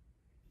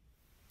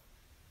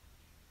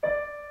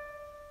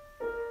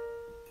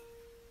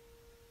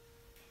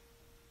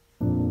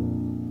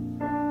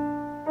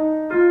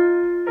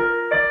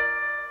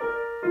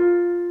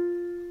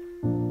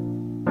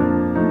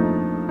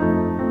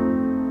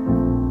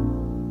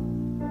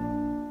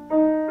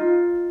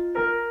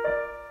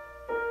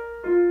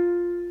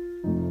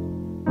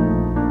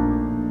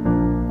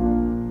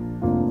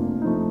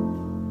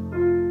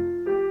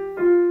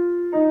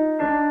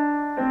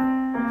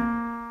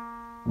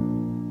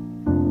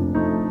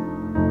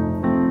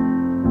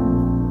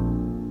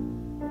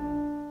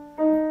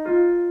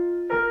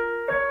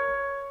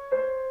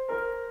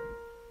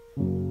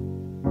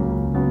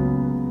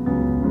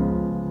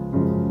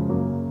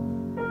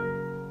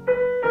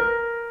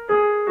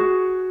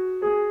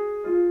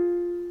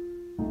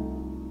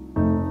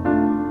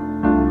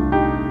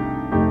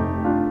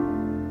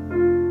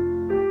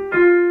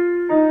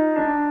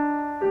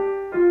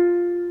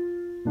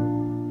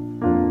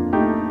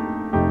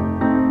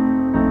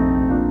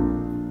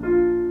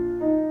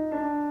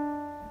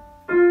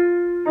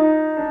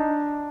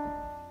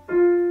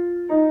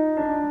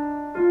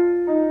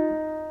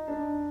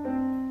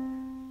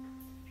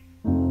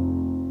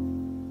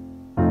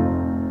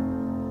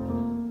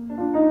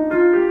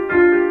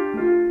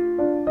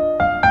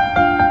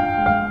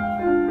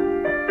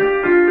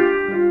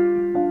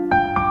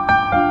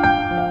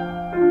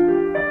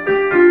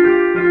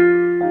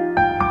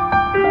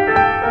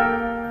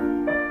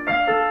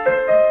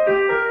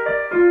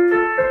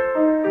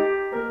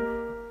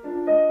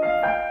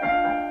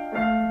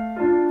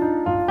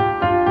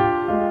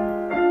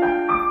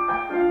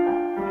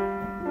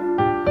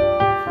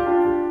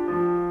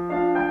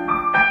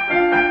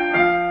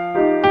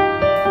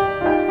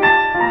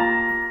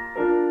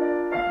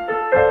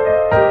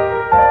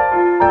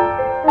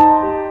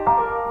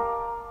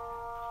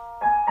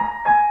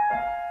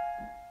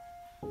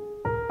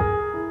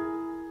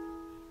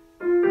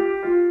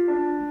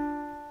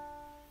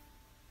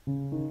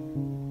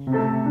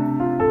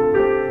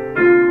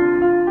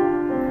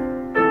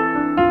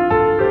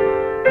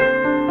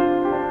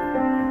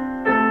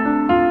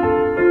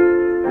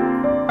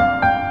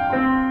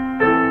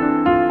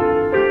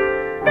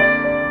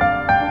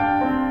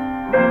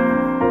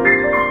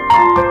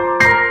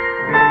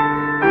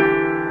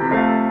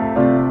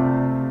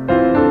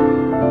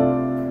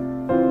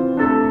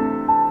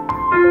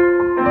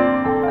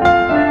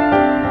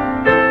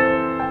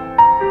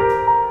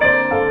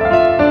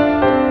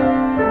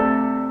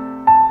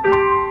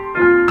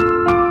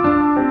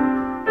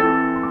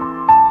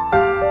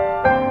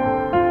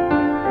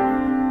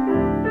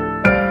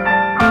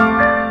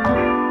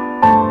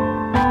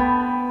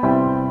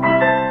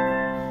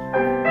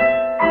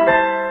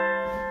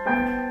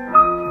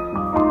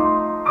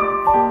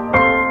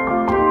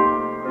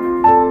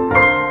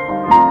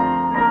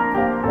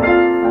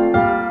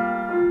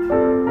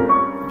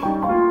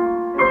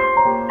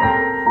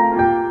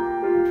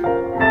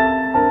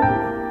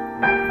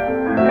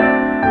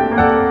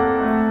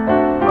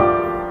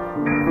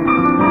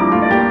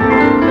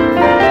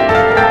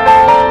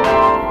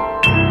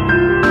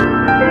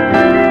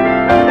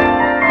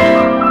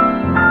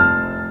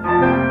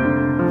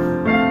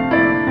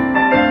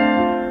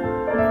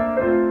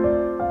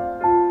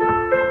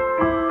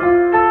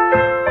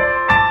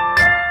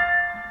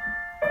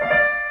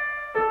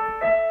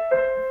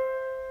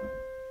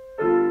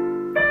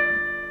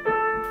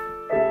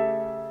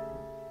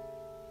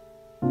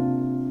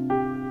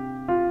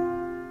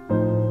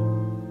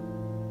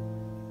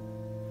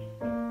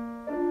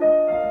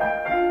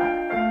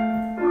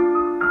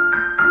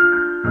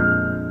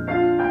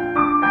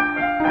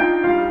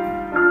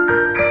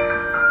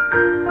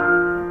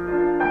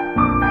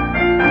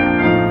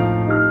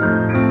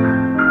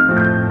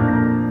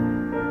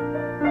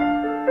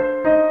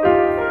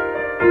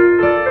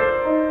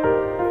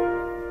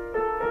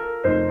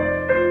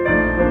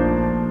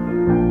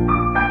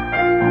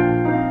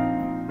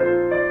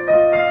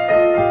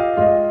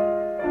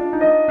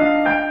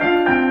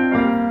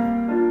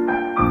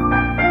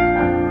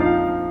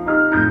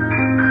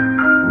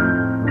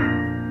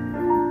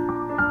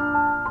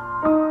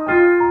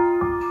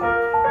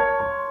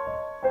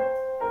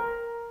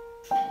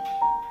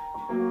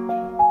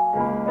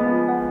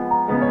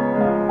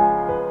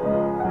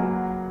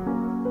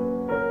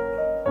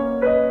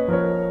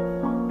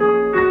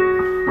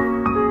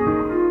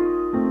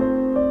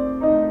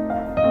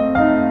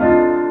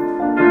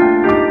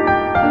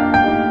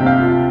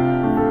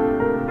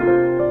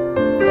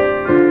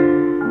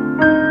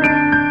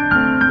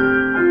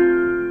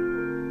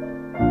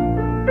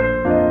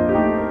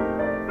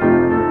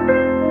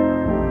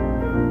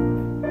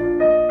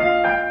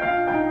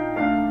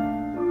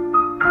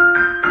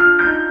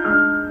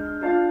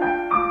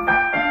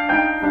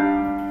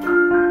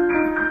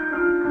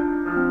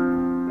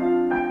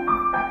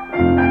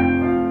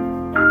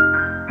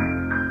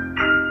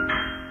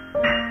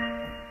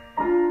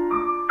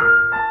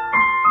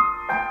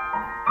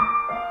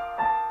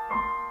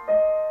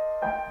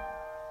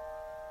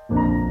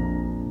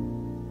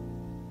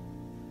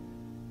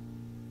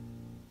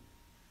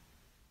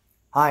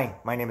 Hi,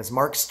 my name is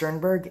Mark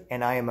Sternberg,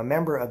 and I am a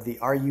member of the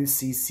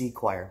RUCC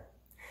choir.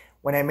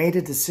 When I made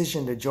a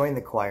decision to join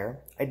the choir,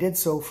 I did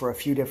so for a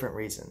few different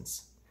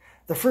reasons.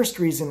 The first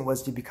reason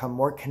was to become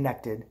more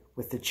connected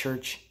with the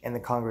church and the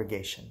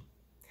congregation.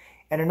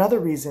 And another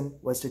reason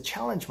was to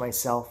challenge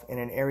myself in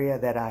an area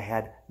that I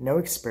had no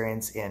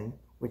experience in,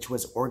 which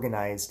was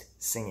organized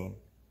singing.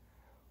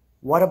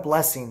 What a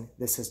blessing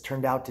this has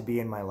turned out to be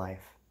in my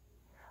life.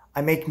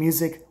 I make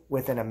music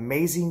with an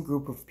amazing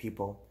group of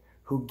people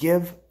who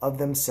give of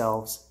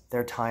themselves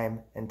their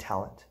time and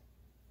talent.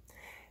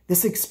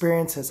 This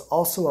experience has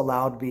also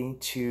allowed me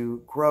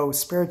to grow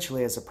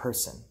spiritually as a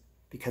person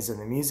because of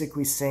the music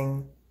we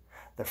sing,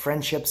 the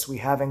friendships we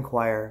have in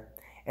choir,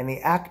 and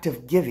the act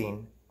of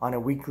giving on a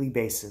weekly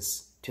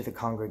basis to the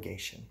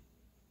congregation.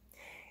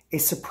 A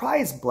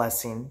surprise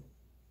blessing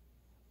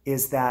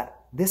is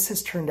that this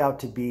has turned out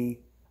to be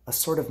a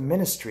sort of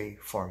ministry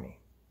for me.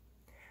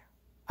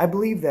 I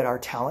believe that our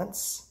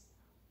talents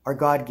are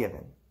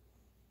God-given.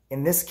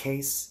 In this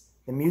case,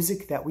 the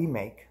music that we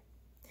make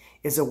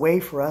is a way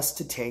for us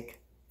to take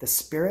the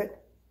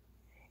Spirit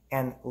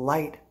and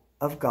light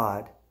of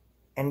God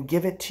and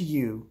give it to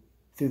you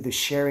through the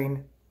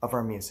sharing of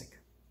our music.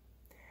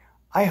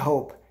 I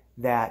hope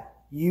that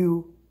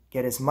you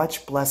get as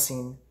much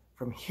blessing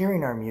from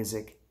hearing our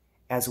music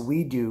as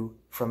we do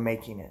from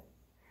making it.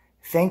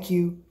 Thank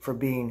you for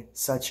being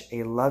such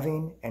a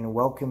loving and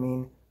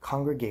welcoming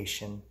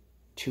congregation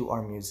to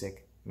our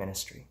music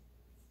ministry.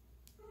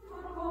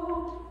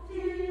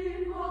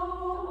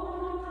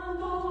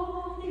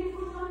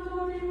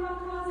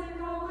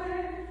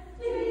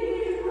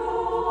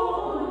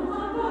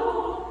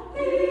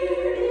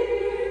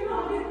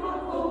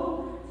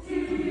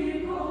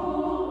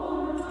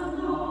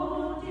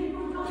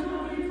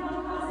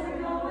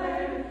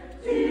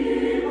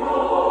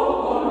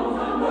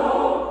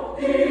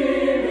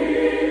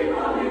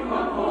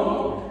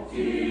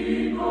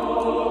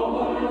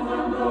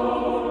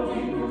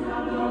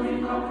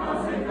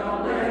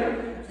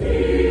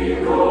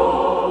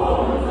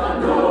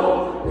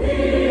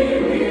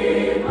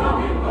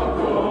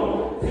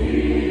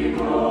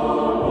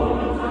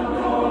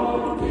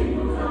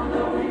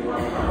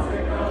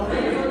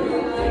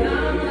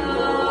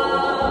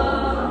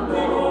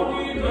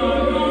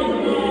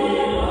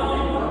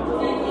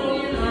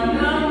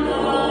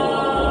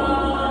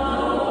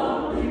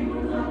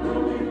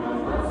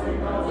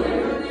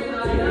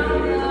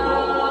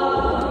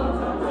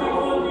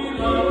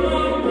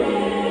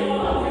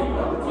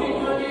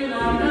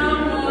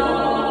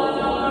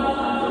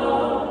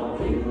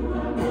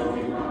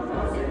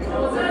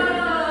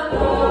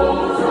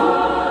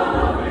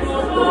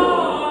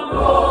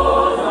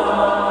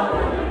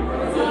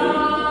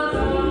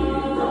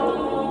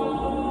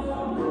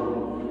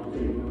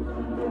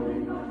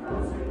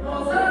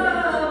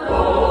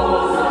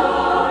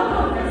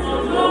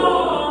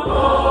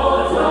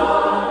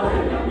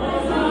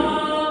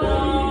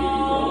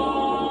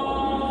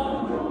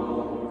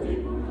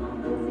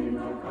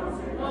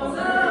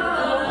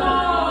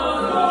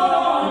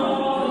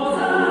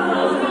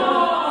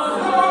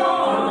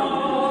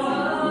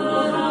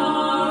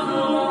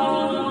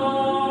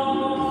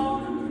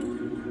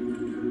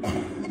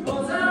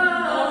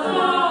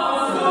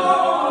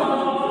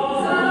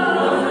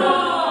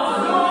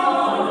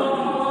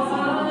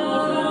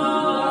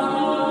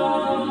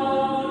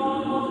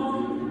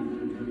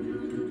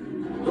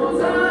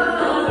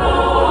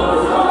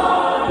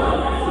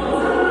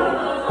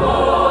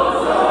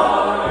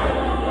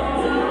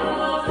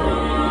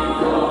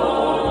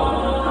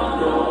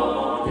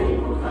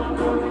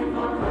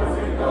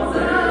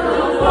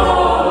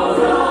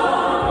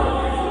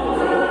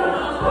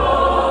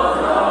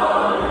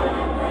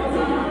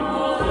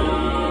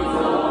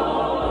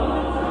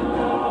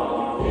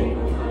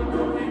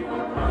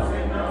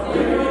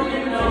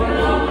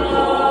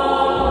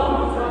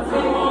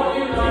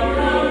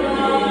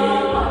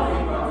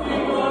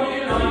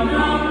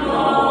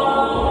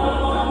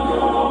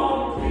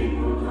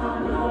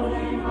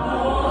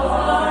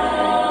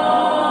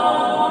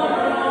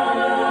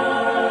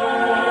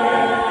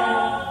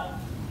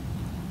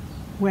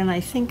 When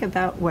I think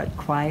about what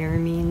choir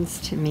means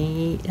to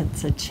me,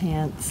 it's a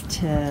chance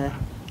to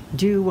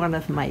do one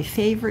of my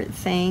favorite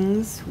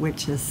things,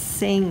 which is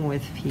sing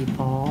with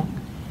people.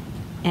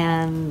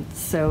 And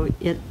so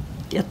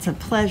it's a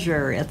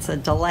pleasure, it's a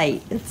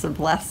delight, it's a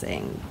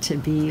blessing to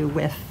be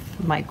with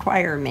my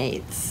choir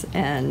mates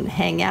and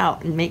hang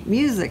out and make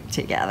music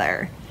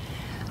together.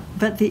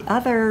 But the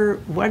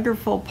other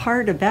wonderful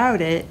part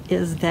about it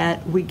is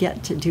that we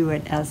get to do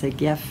it as a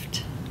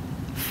gift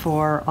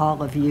for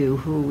all of you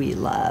who we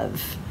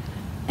love,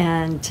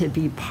 and to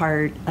be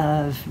part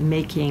of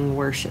making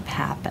worship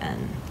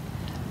happen.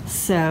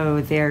 So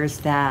there's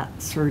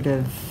that sort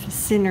of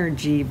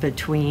synergy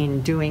between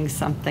doing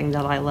something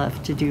that I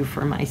love to do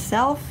for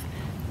myself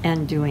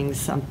and doing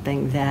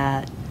something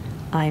that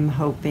I'm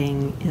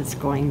hoping is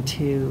going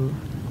to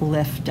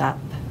lift up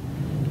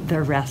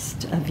the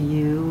rest of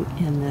you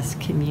in this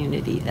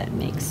community that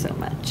makes so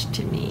much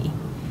to me.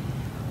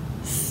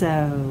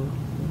 So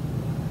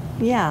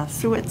Yeah,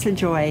 so it's a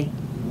joy.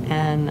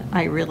 And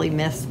I really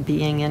miss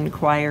being in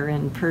choir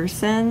in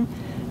person.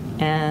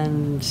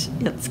 And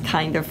it's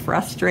kind of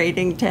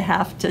frustrating to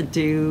have to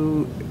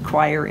do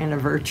choir in a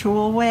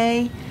virtual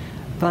way.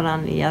 But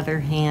on the other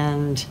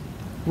hand,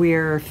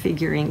 we're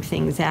figuring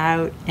things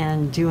out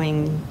and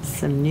doing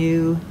some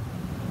new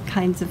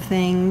kinds of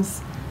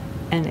things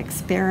and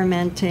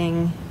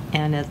experimenting.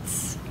 And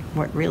it's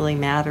what really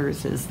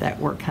matters is that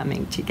we're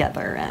coming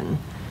together and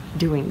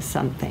doing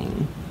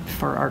something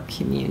for our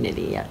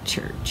community at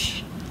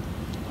church.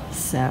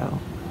 So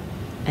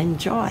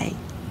enjoy.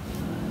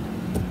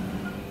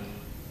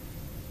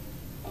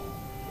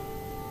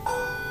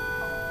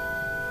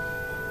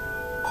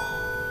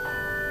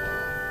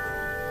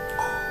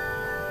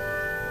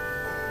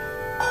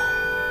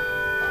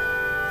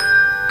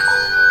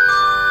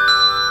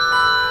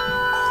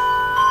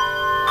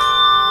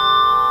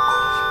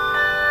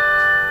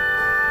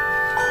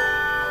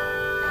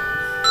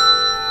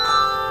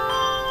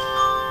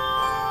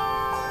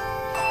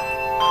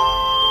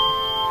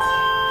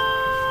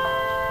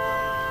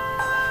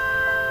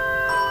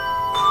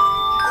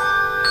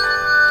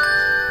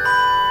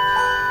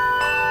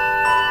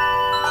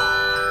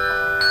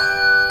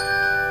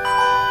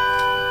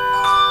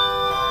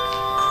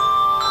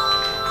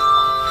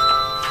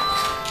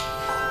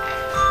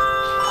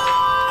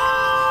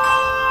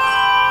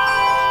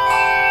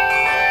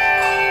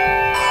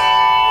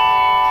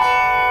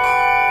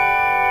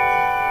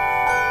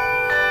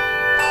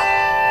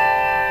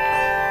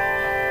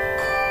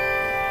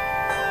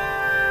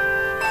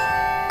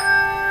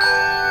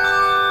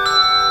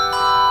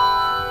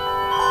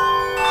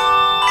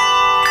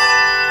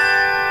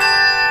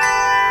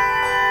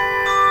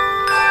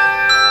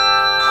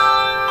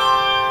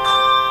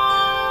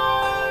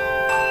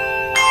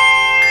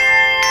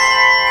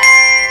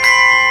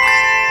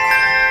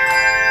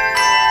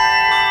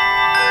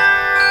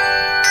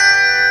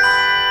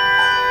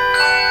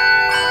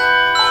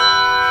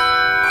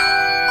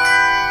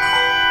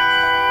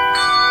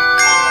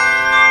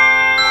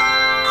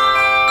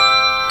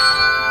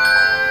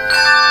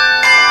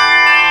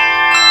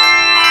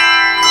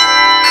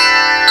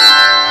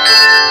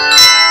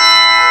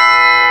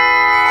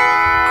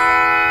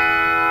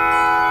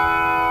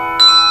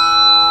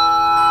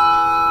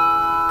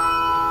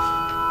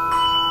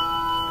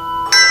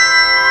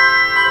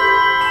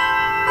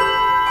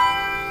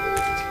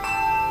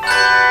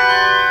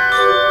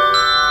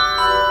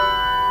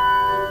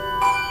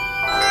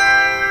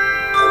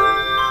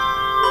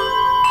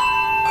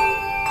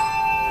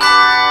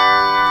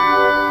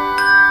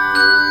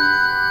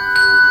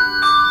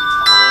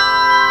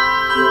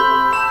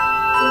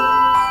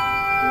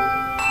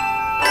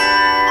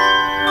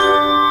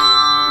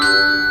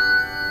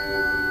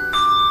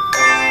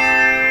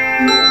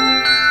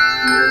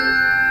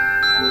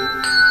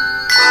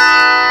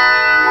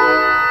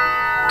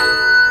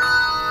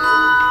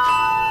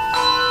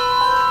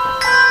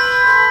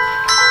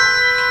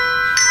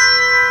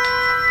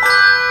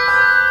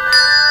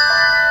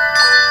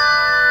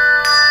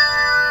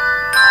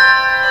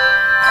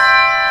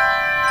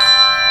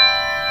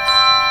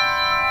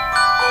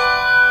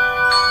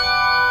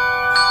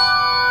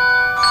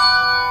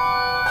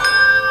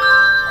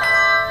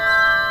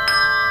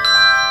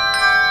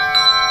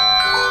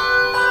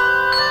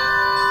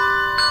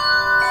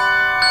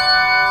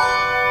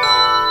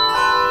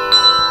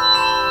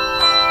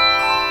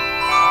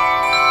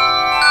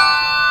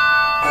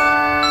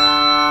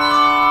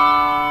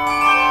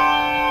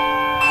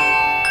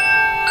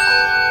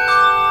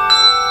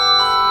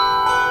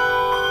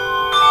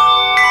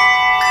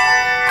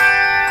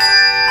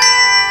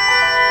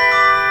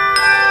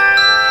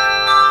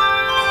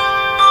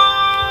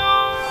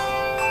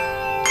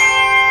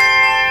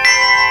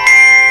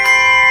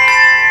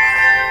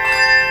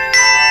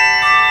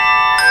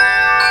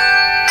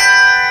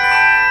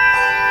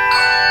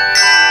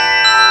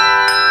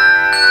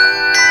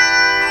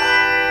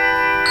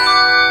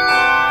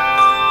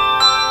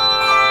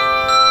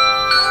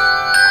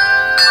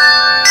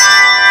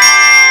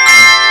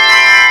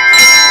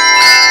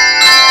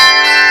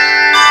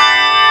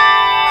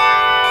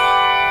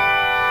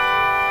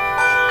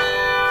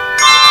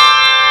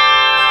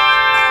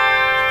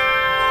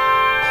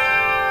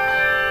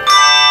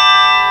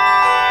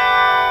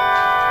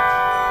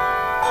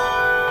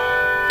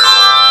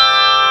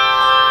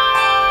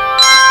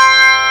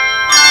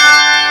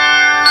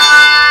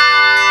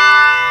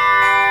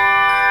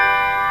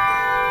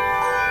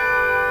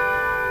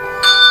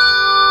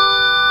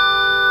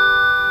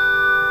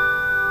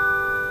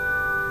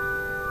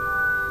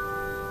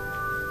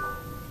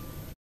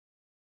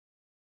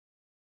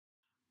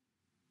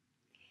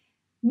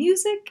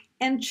 Music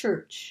and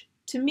church,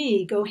 to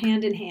me, go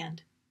hand in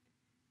hand.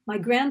 My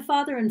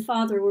grandfather and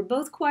father were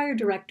both choir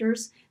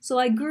directors, so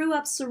I grew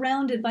up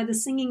surrounded by the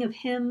singing of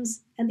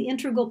hymns and the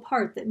integral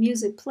part that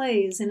music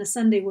plays in a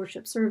Sunday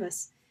worship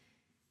service.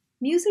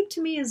 Music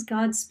to me is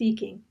God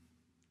speaking.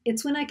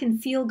 It's when I can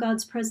feel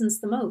God's presence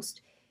the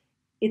most.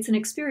 It's an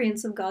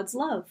experience of God's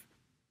love.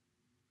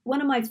 One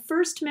of my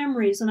first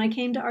memories when I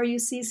came to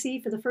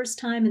RUCC for the first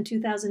time in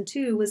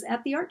 2002 was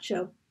at the art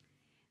show.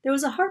 There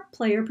was a harp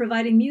player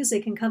providing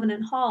music in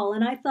Covenant Hall,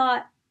 and I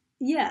thought,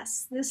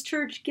 yes, this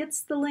church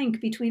gets the link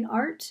between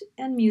art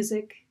and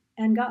music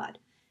and God.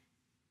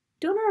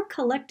 Don't our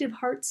collective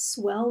hearts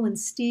swell when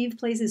Steve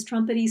plays his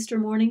trumpet Easter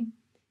morning?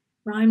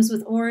 Rhymes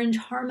with Orange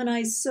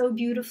harmonize so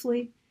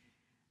beautifully.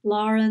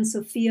 Laura and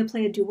Sophia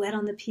play a duet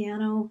on the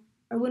piano,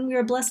 or when we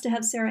are blessed to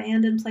have Sarah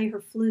Andon play her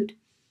flute.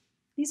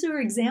 These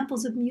are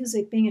examples of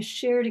music being a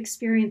shared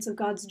experience of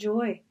God's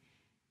joy.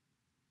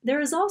 There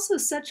is also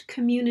such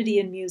community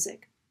in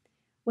music.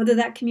 Whether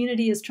that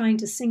community is trying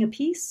to sing a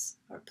piece,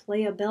 or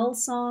play a bell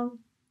song,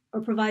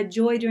 or provide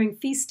joy during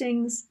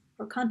feastings,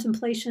 or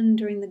contemplation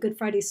during the Good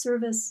Friday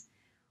service,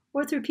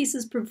 or through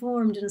pieces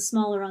performed in a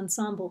smaller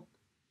ensemble.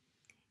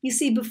 You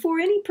see, before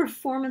any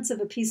performance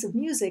of a piece of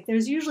music,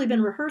 there's usually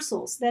been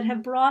rehearsals that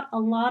have brought a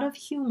lot of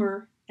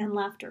humor and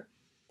laughter.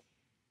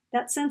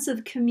 That sense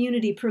of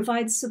community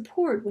provides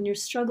support when you're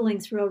struggling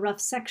through a rough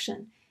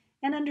section,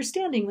 and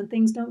understanding when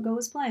things don't go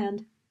as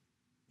planned.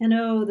 And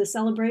oh, the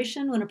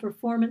celebration when a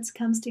performance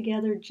comes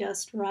together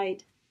just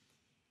right.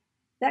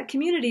 That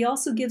community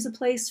also gives a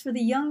place for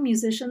the young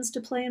musicians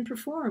to play and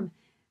perform,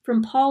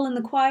 from Paul in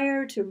the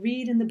choir to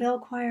Reed in the bell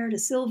choir to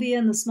Sylvia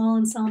in the small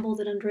ensemble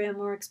that Andrea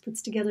Morix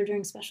puts together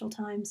during special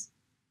times.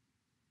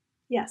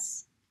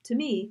 Yes, to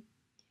me,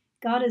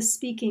 God is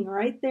speaking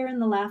right there in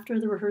the laughter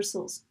of the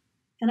rehearsals,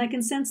 and I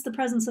can sense the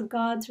presence of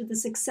God through the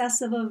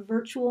success of a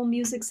virtual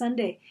Music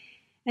Sunday.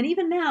 And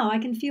even now, I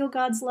can feel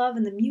God's love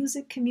in the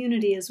music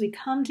community as we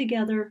come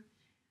together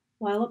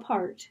while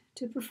apart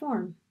to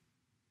perform.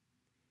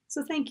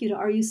 So thank you to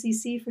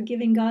RUCC for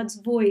giving God's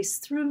voice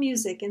through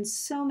music in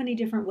so many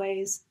different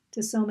ways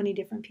to so many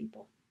different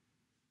people.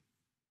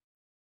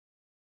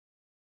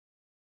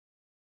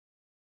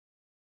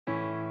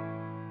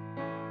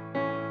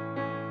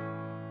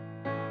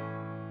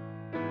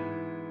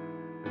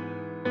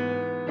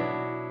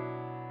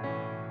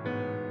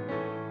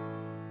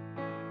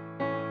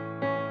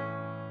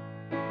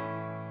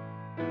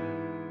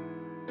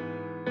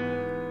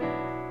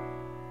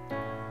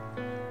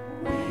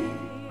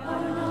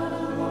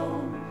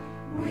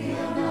 We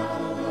are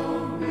not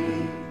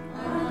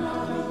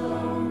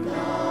alone,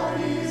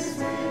 God is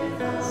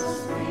with us.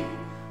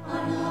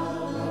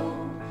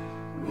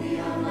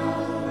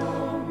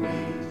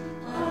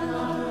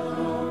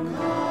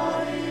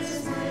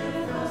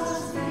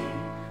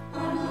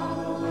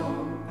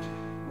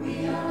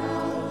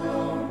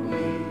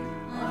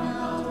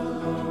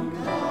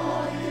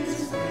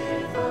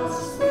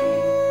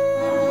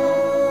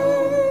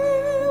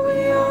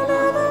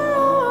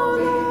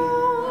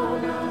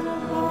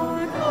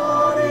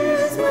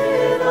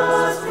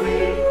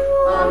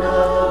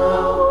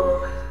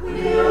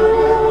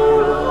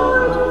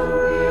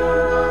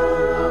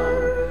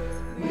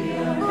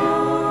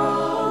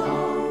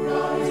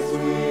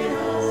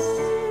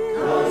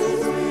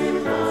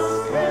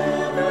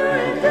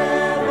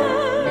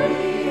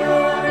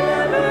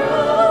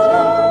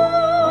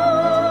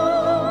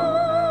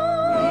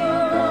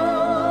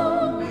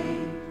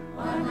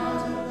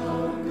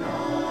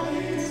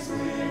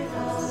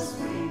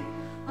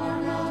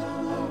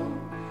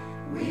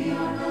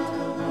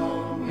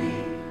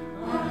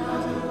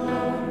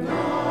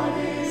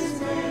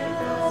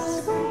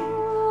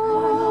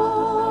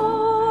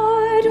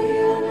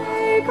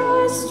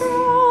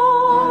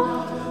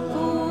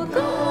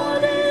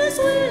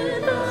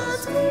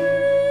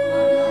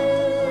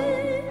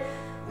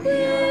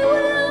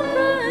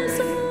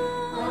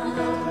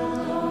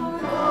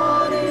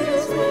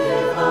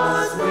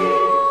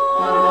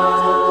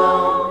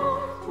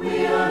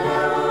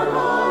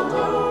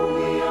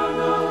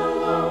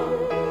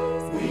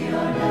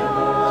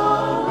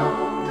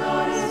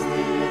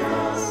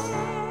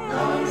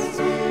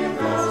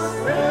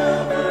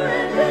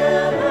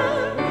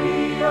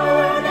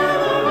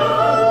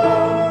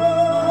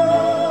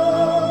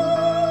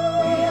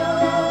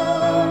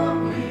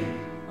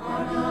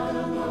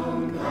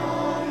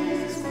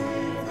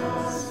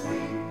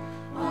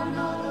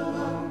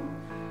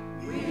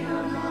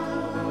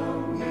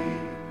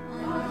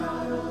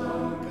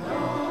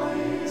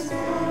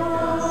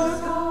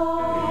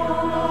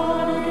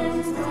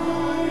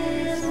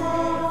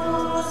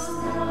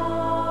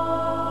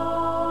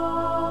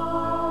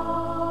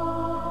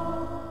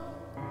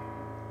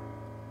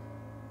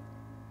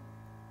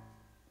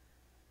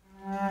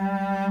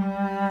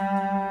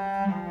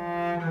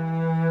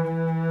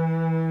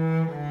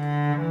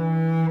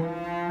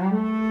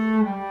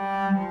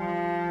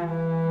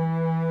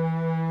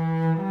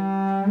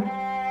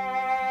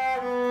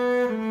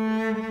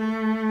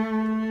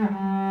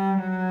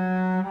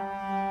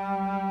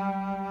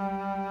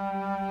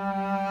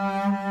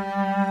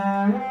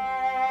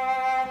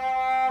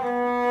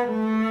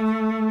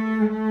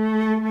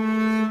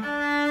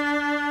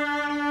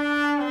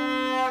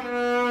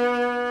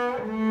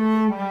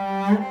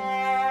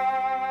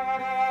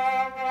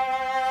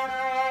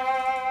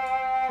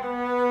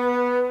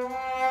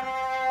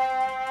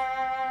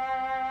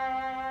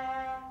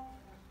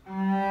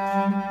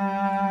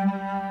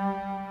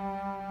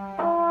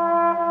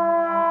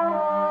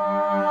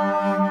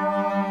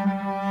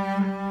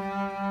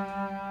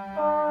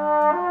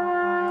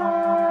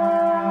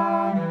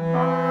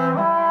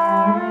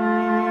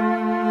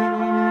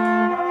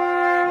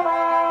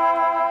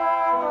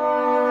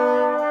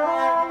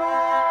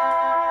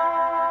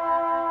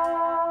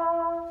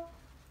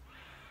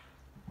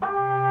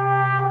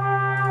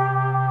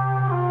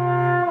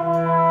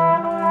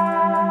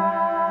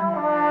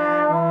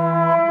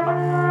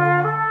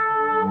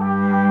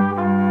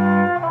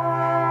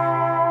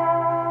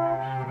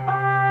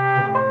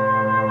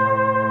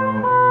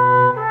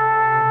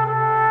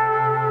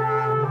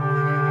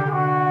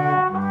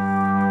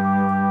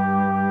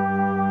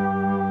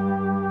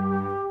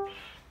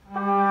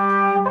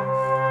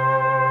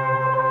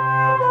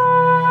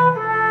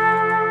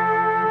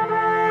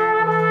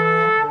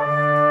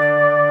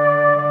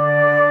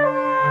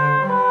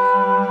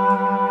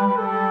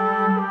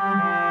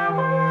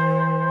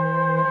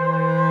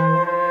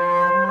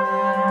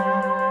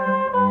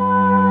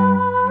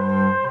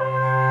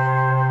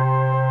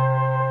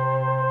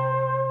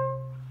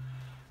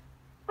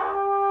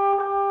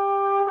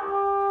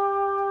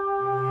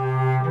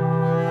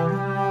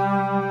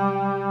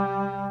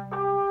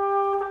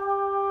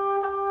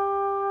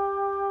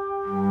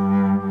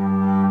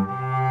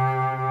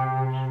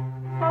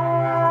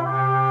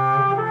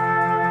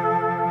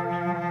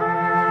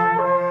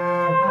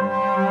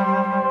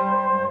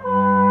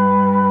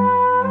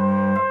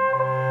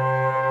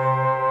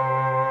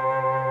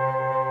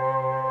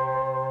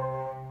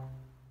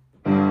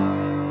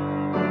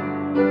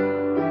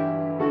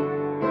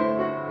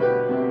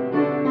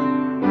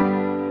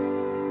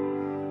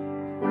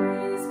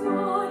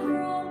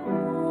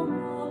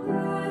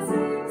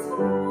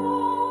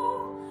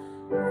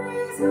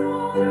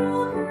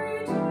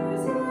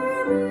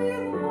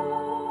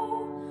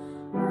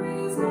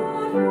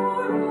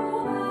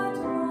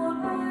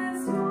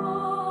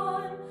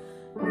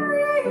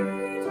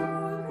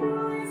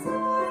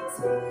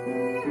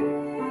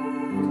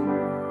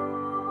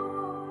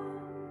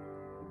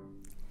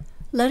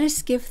 Let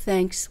us give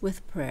thanks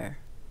with prayer.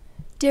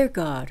 Dear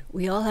God,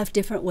 we all have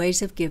different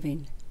ways of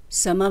giving.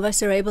 Some of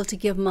us are able to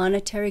give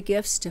monetary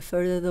gifts to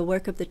further the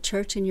work of the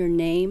church in your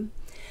name.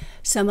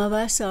 Some of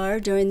us are,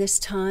 during this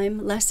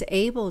time, less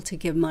able to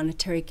give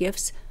monetary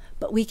gifts,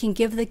 but we can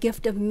give the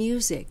gift of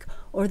music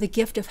or the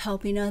gift of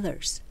helping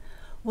others.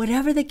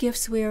 Whatever the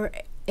gifts we are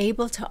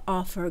able to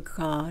offer,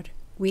 God,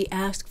 we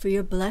ask for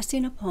your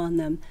blessing upon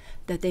them,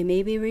 that they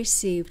may be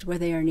received where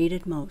they are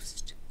needed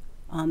most.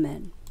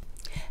 Amen.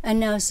 And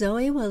now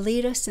Zoe will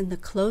lead us in the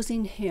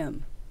closing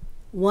hymn,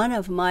 one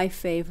of my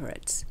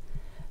favorites,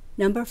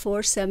 number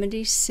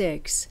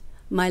 476,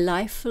 My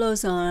Life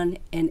Flows On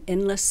in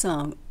Endless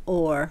Song,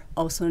 or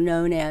also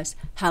known as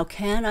How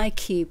Can I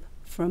Keep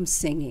from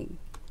Singing?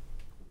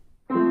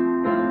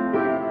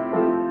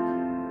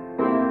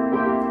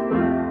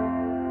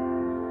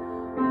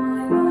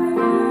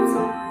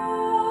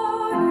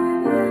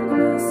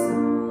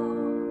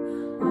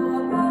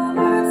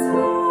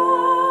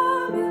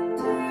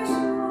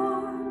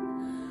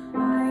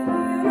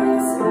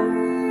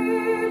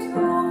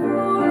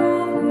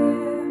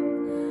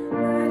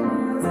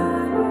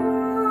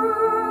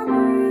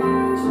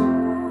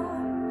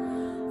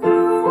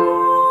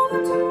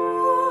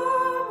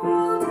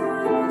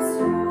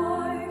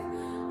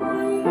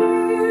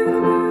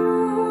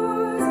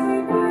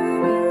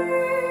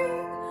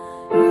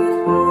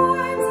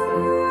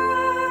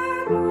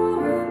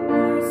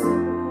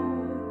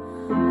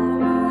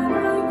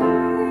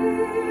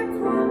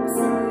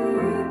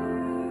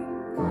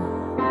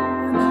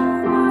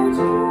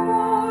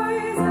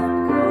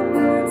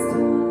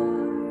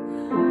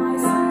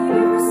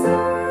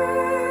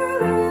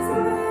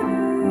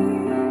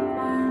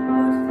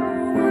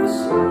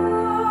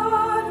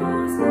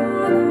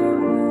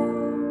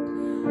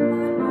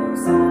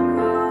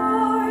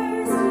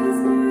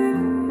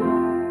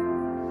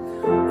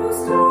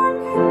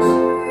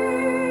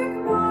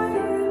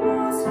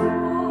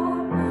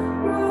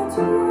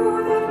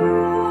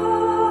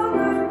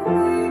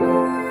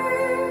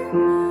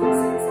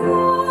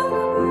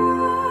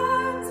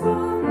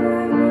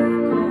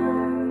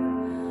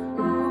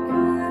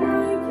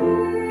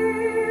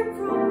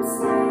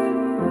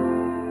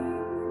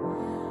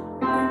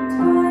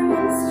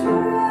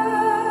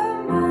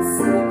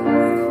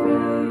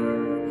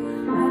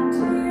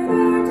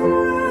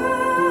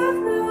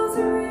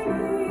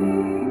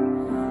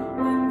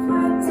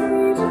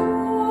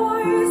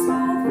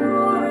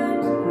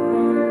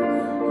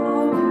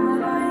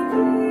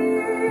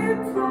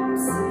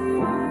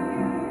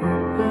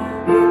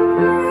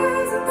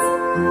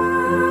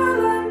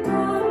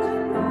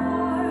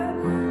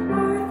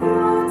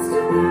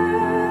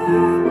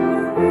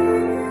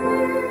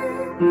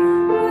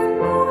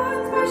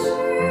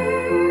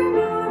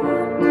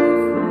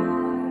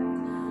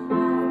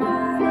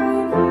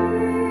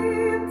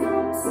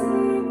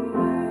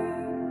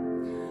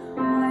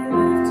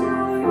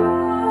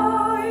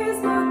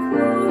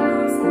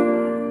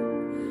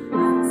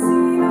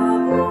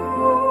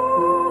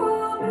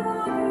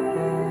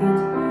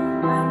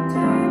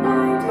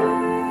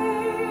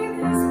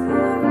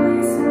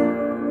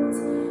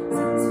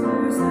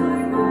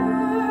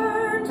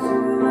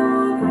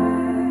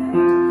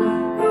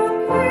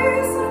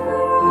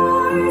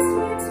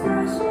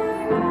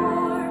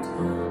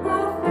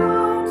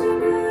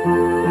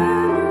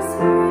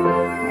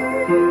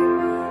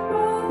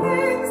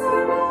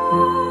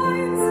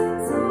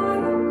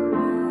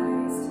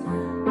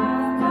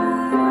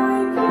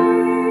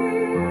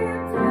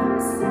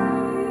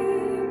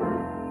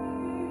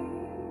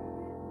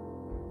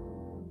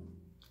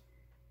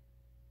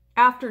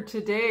 After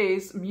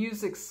today's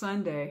Music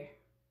Sunday,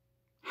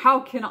 how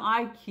can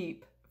I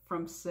keep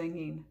from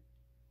singing?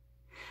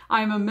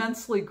 I'm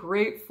immensely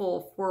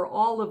grateful for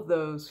all of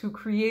those who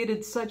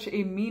created such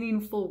a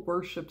meaningful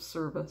worship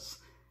service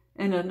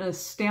and an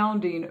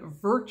astounding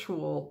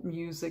virtual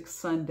Music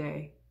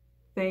Sunday.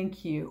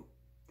 Thank you.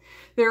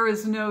 There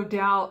is no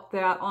doubt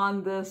that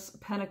on this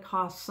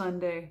Pentecost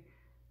Sunday,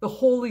 the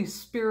Holy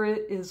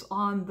Spirit is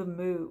on the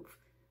move.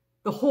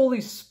 The Holy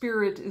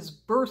Spirit is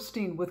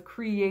bursting with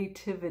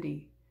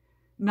creativity,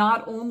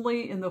 not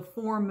only in the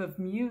form of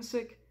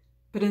music,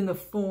 but in the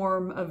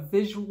form of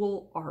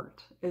visual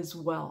art as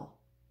well.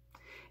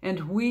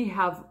 And we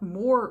have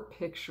more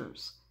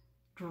pictures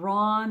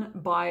drawn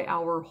by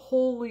our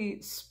Holy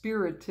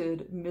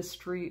Spirited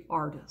mystery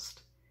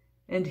artist.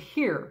 And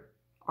here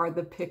are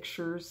the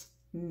pictures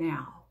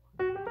now.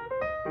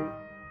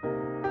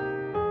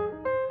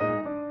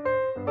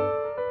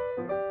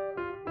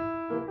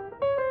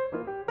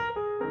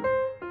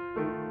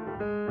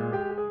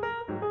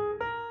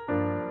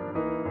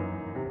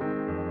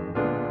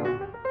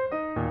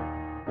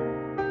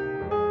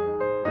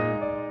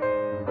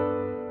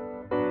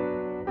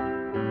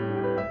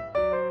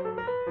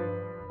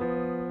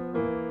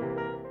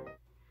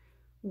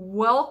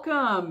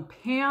 Welcome,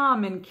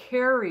 Pam and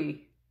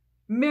Carrie,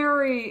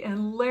 Mary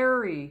and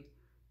Larry,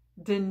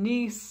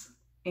 Denise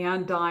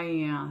and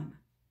Diane.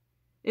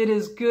 It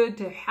is good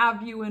to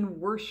have you in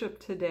worship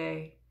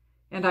today,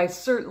 And I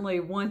certainly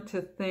want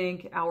to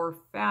thank our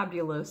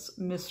fabulous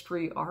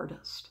mystery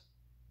artist.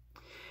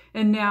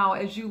 And now,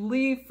 as you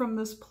leave from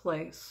this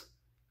place,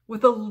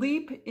 with a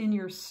leap in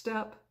your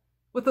step,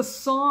 with a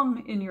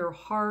song in your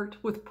heart,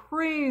 with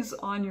praise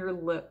on your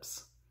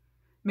lips,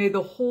 may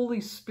the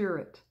Holy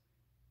Spirit,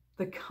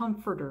 the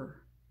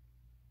Comforter,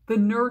 the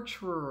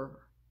Nurturer,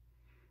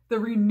 the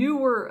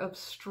Renewer of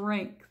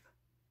strength,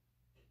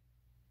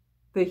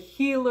 the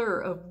Healer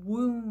of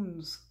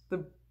wounds,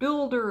 the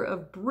Builder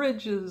of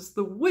bridges,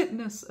 the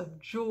Witness of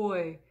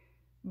joy,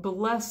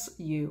 bless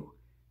you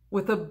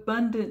with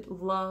abundant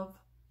love,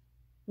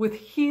 with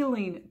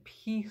healing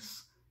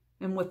peace,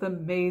 and with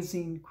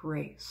amazing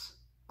grace.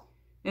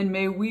 And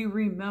may we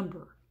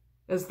remember,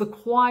 as the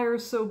choir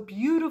so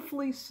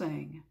beautifully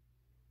sang,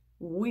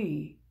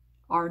 we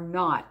are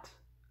not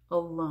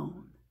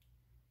alone.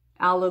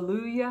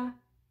 Alleluia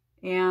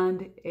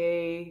and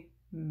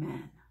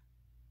amen.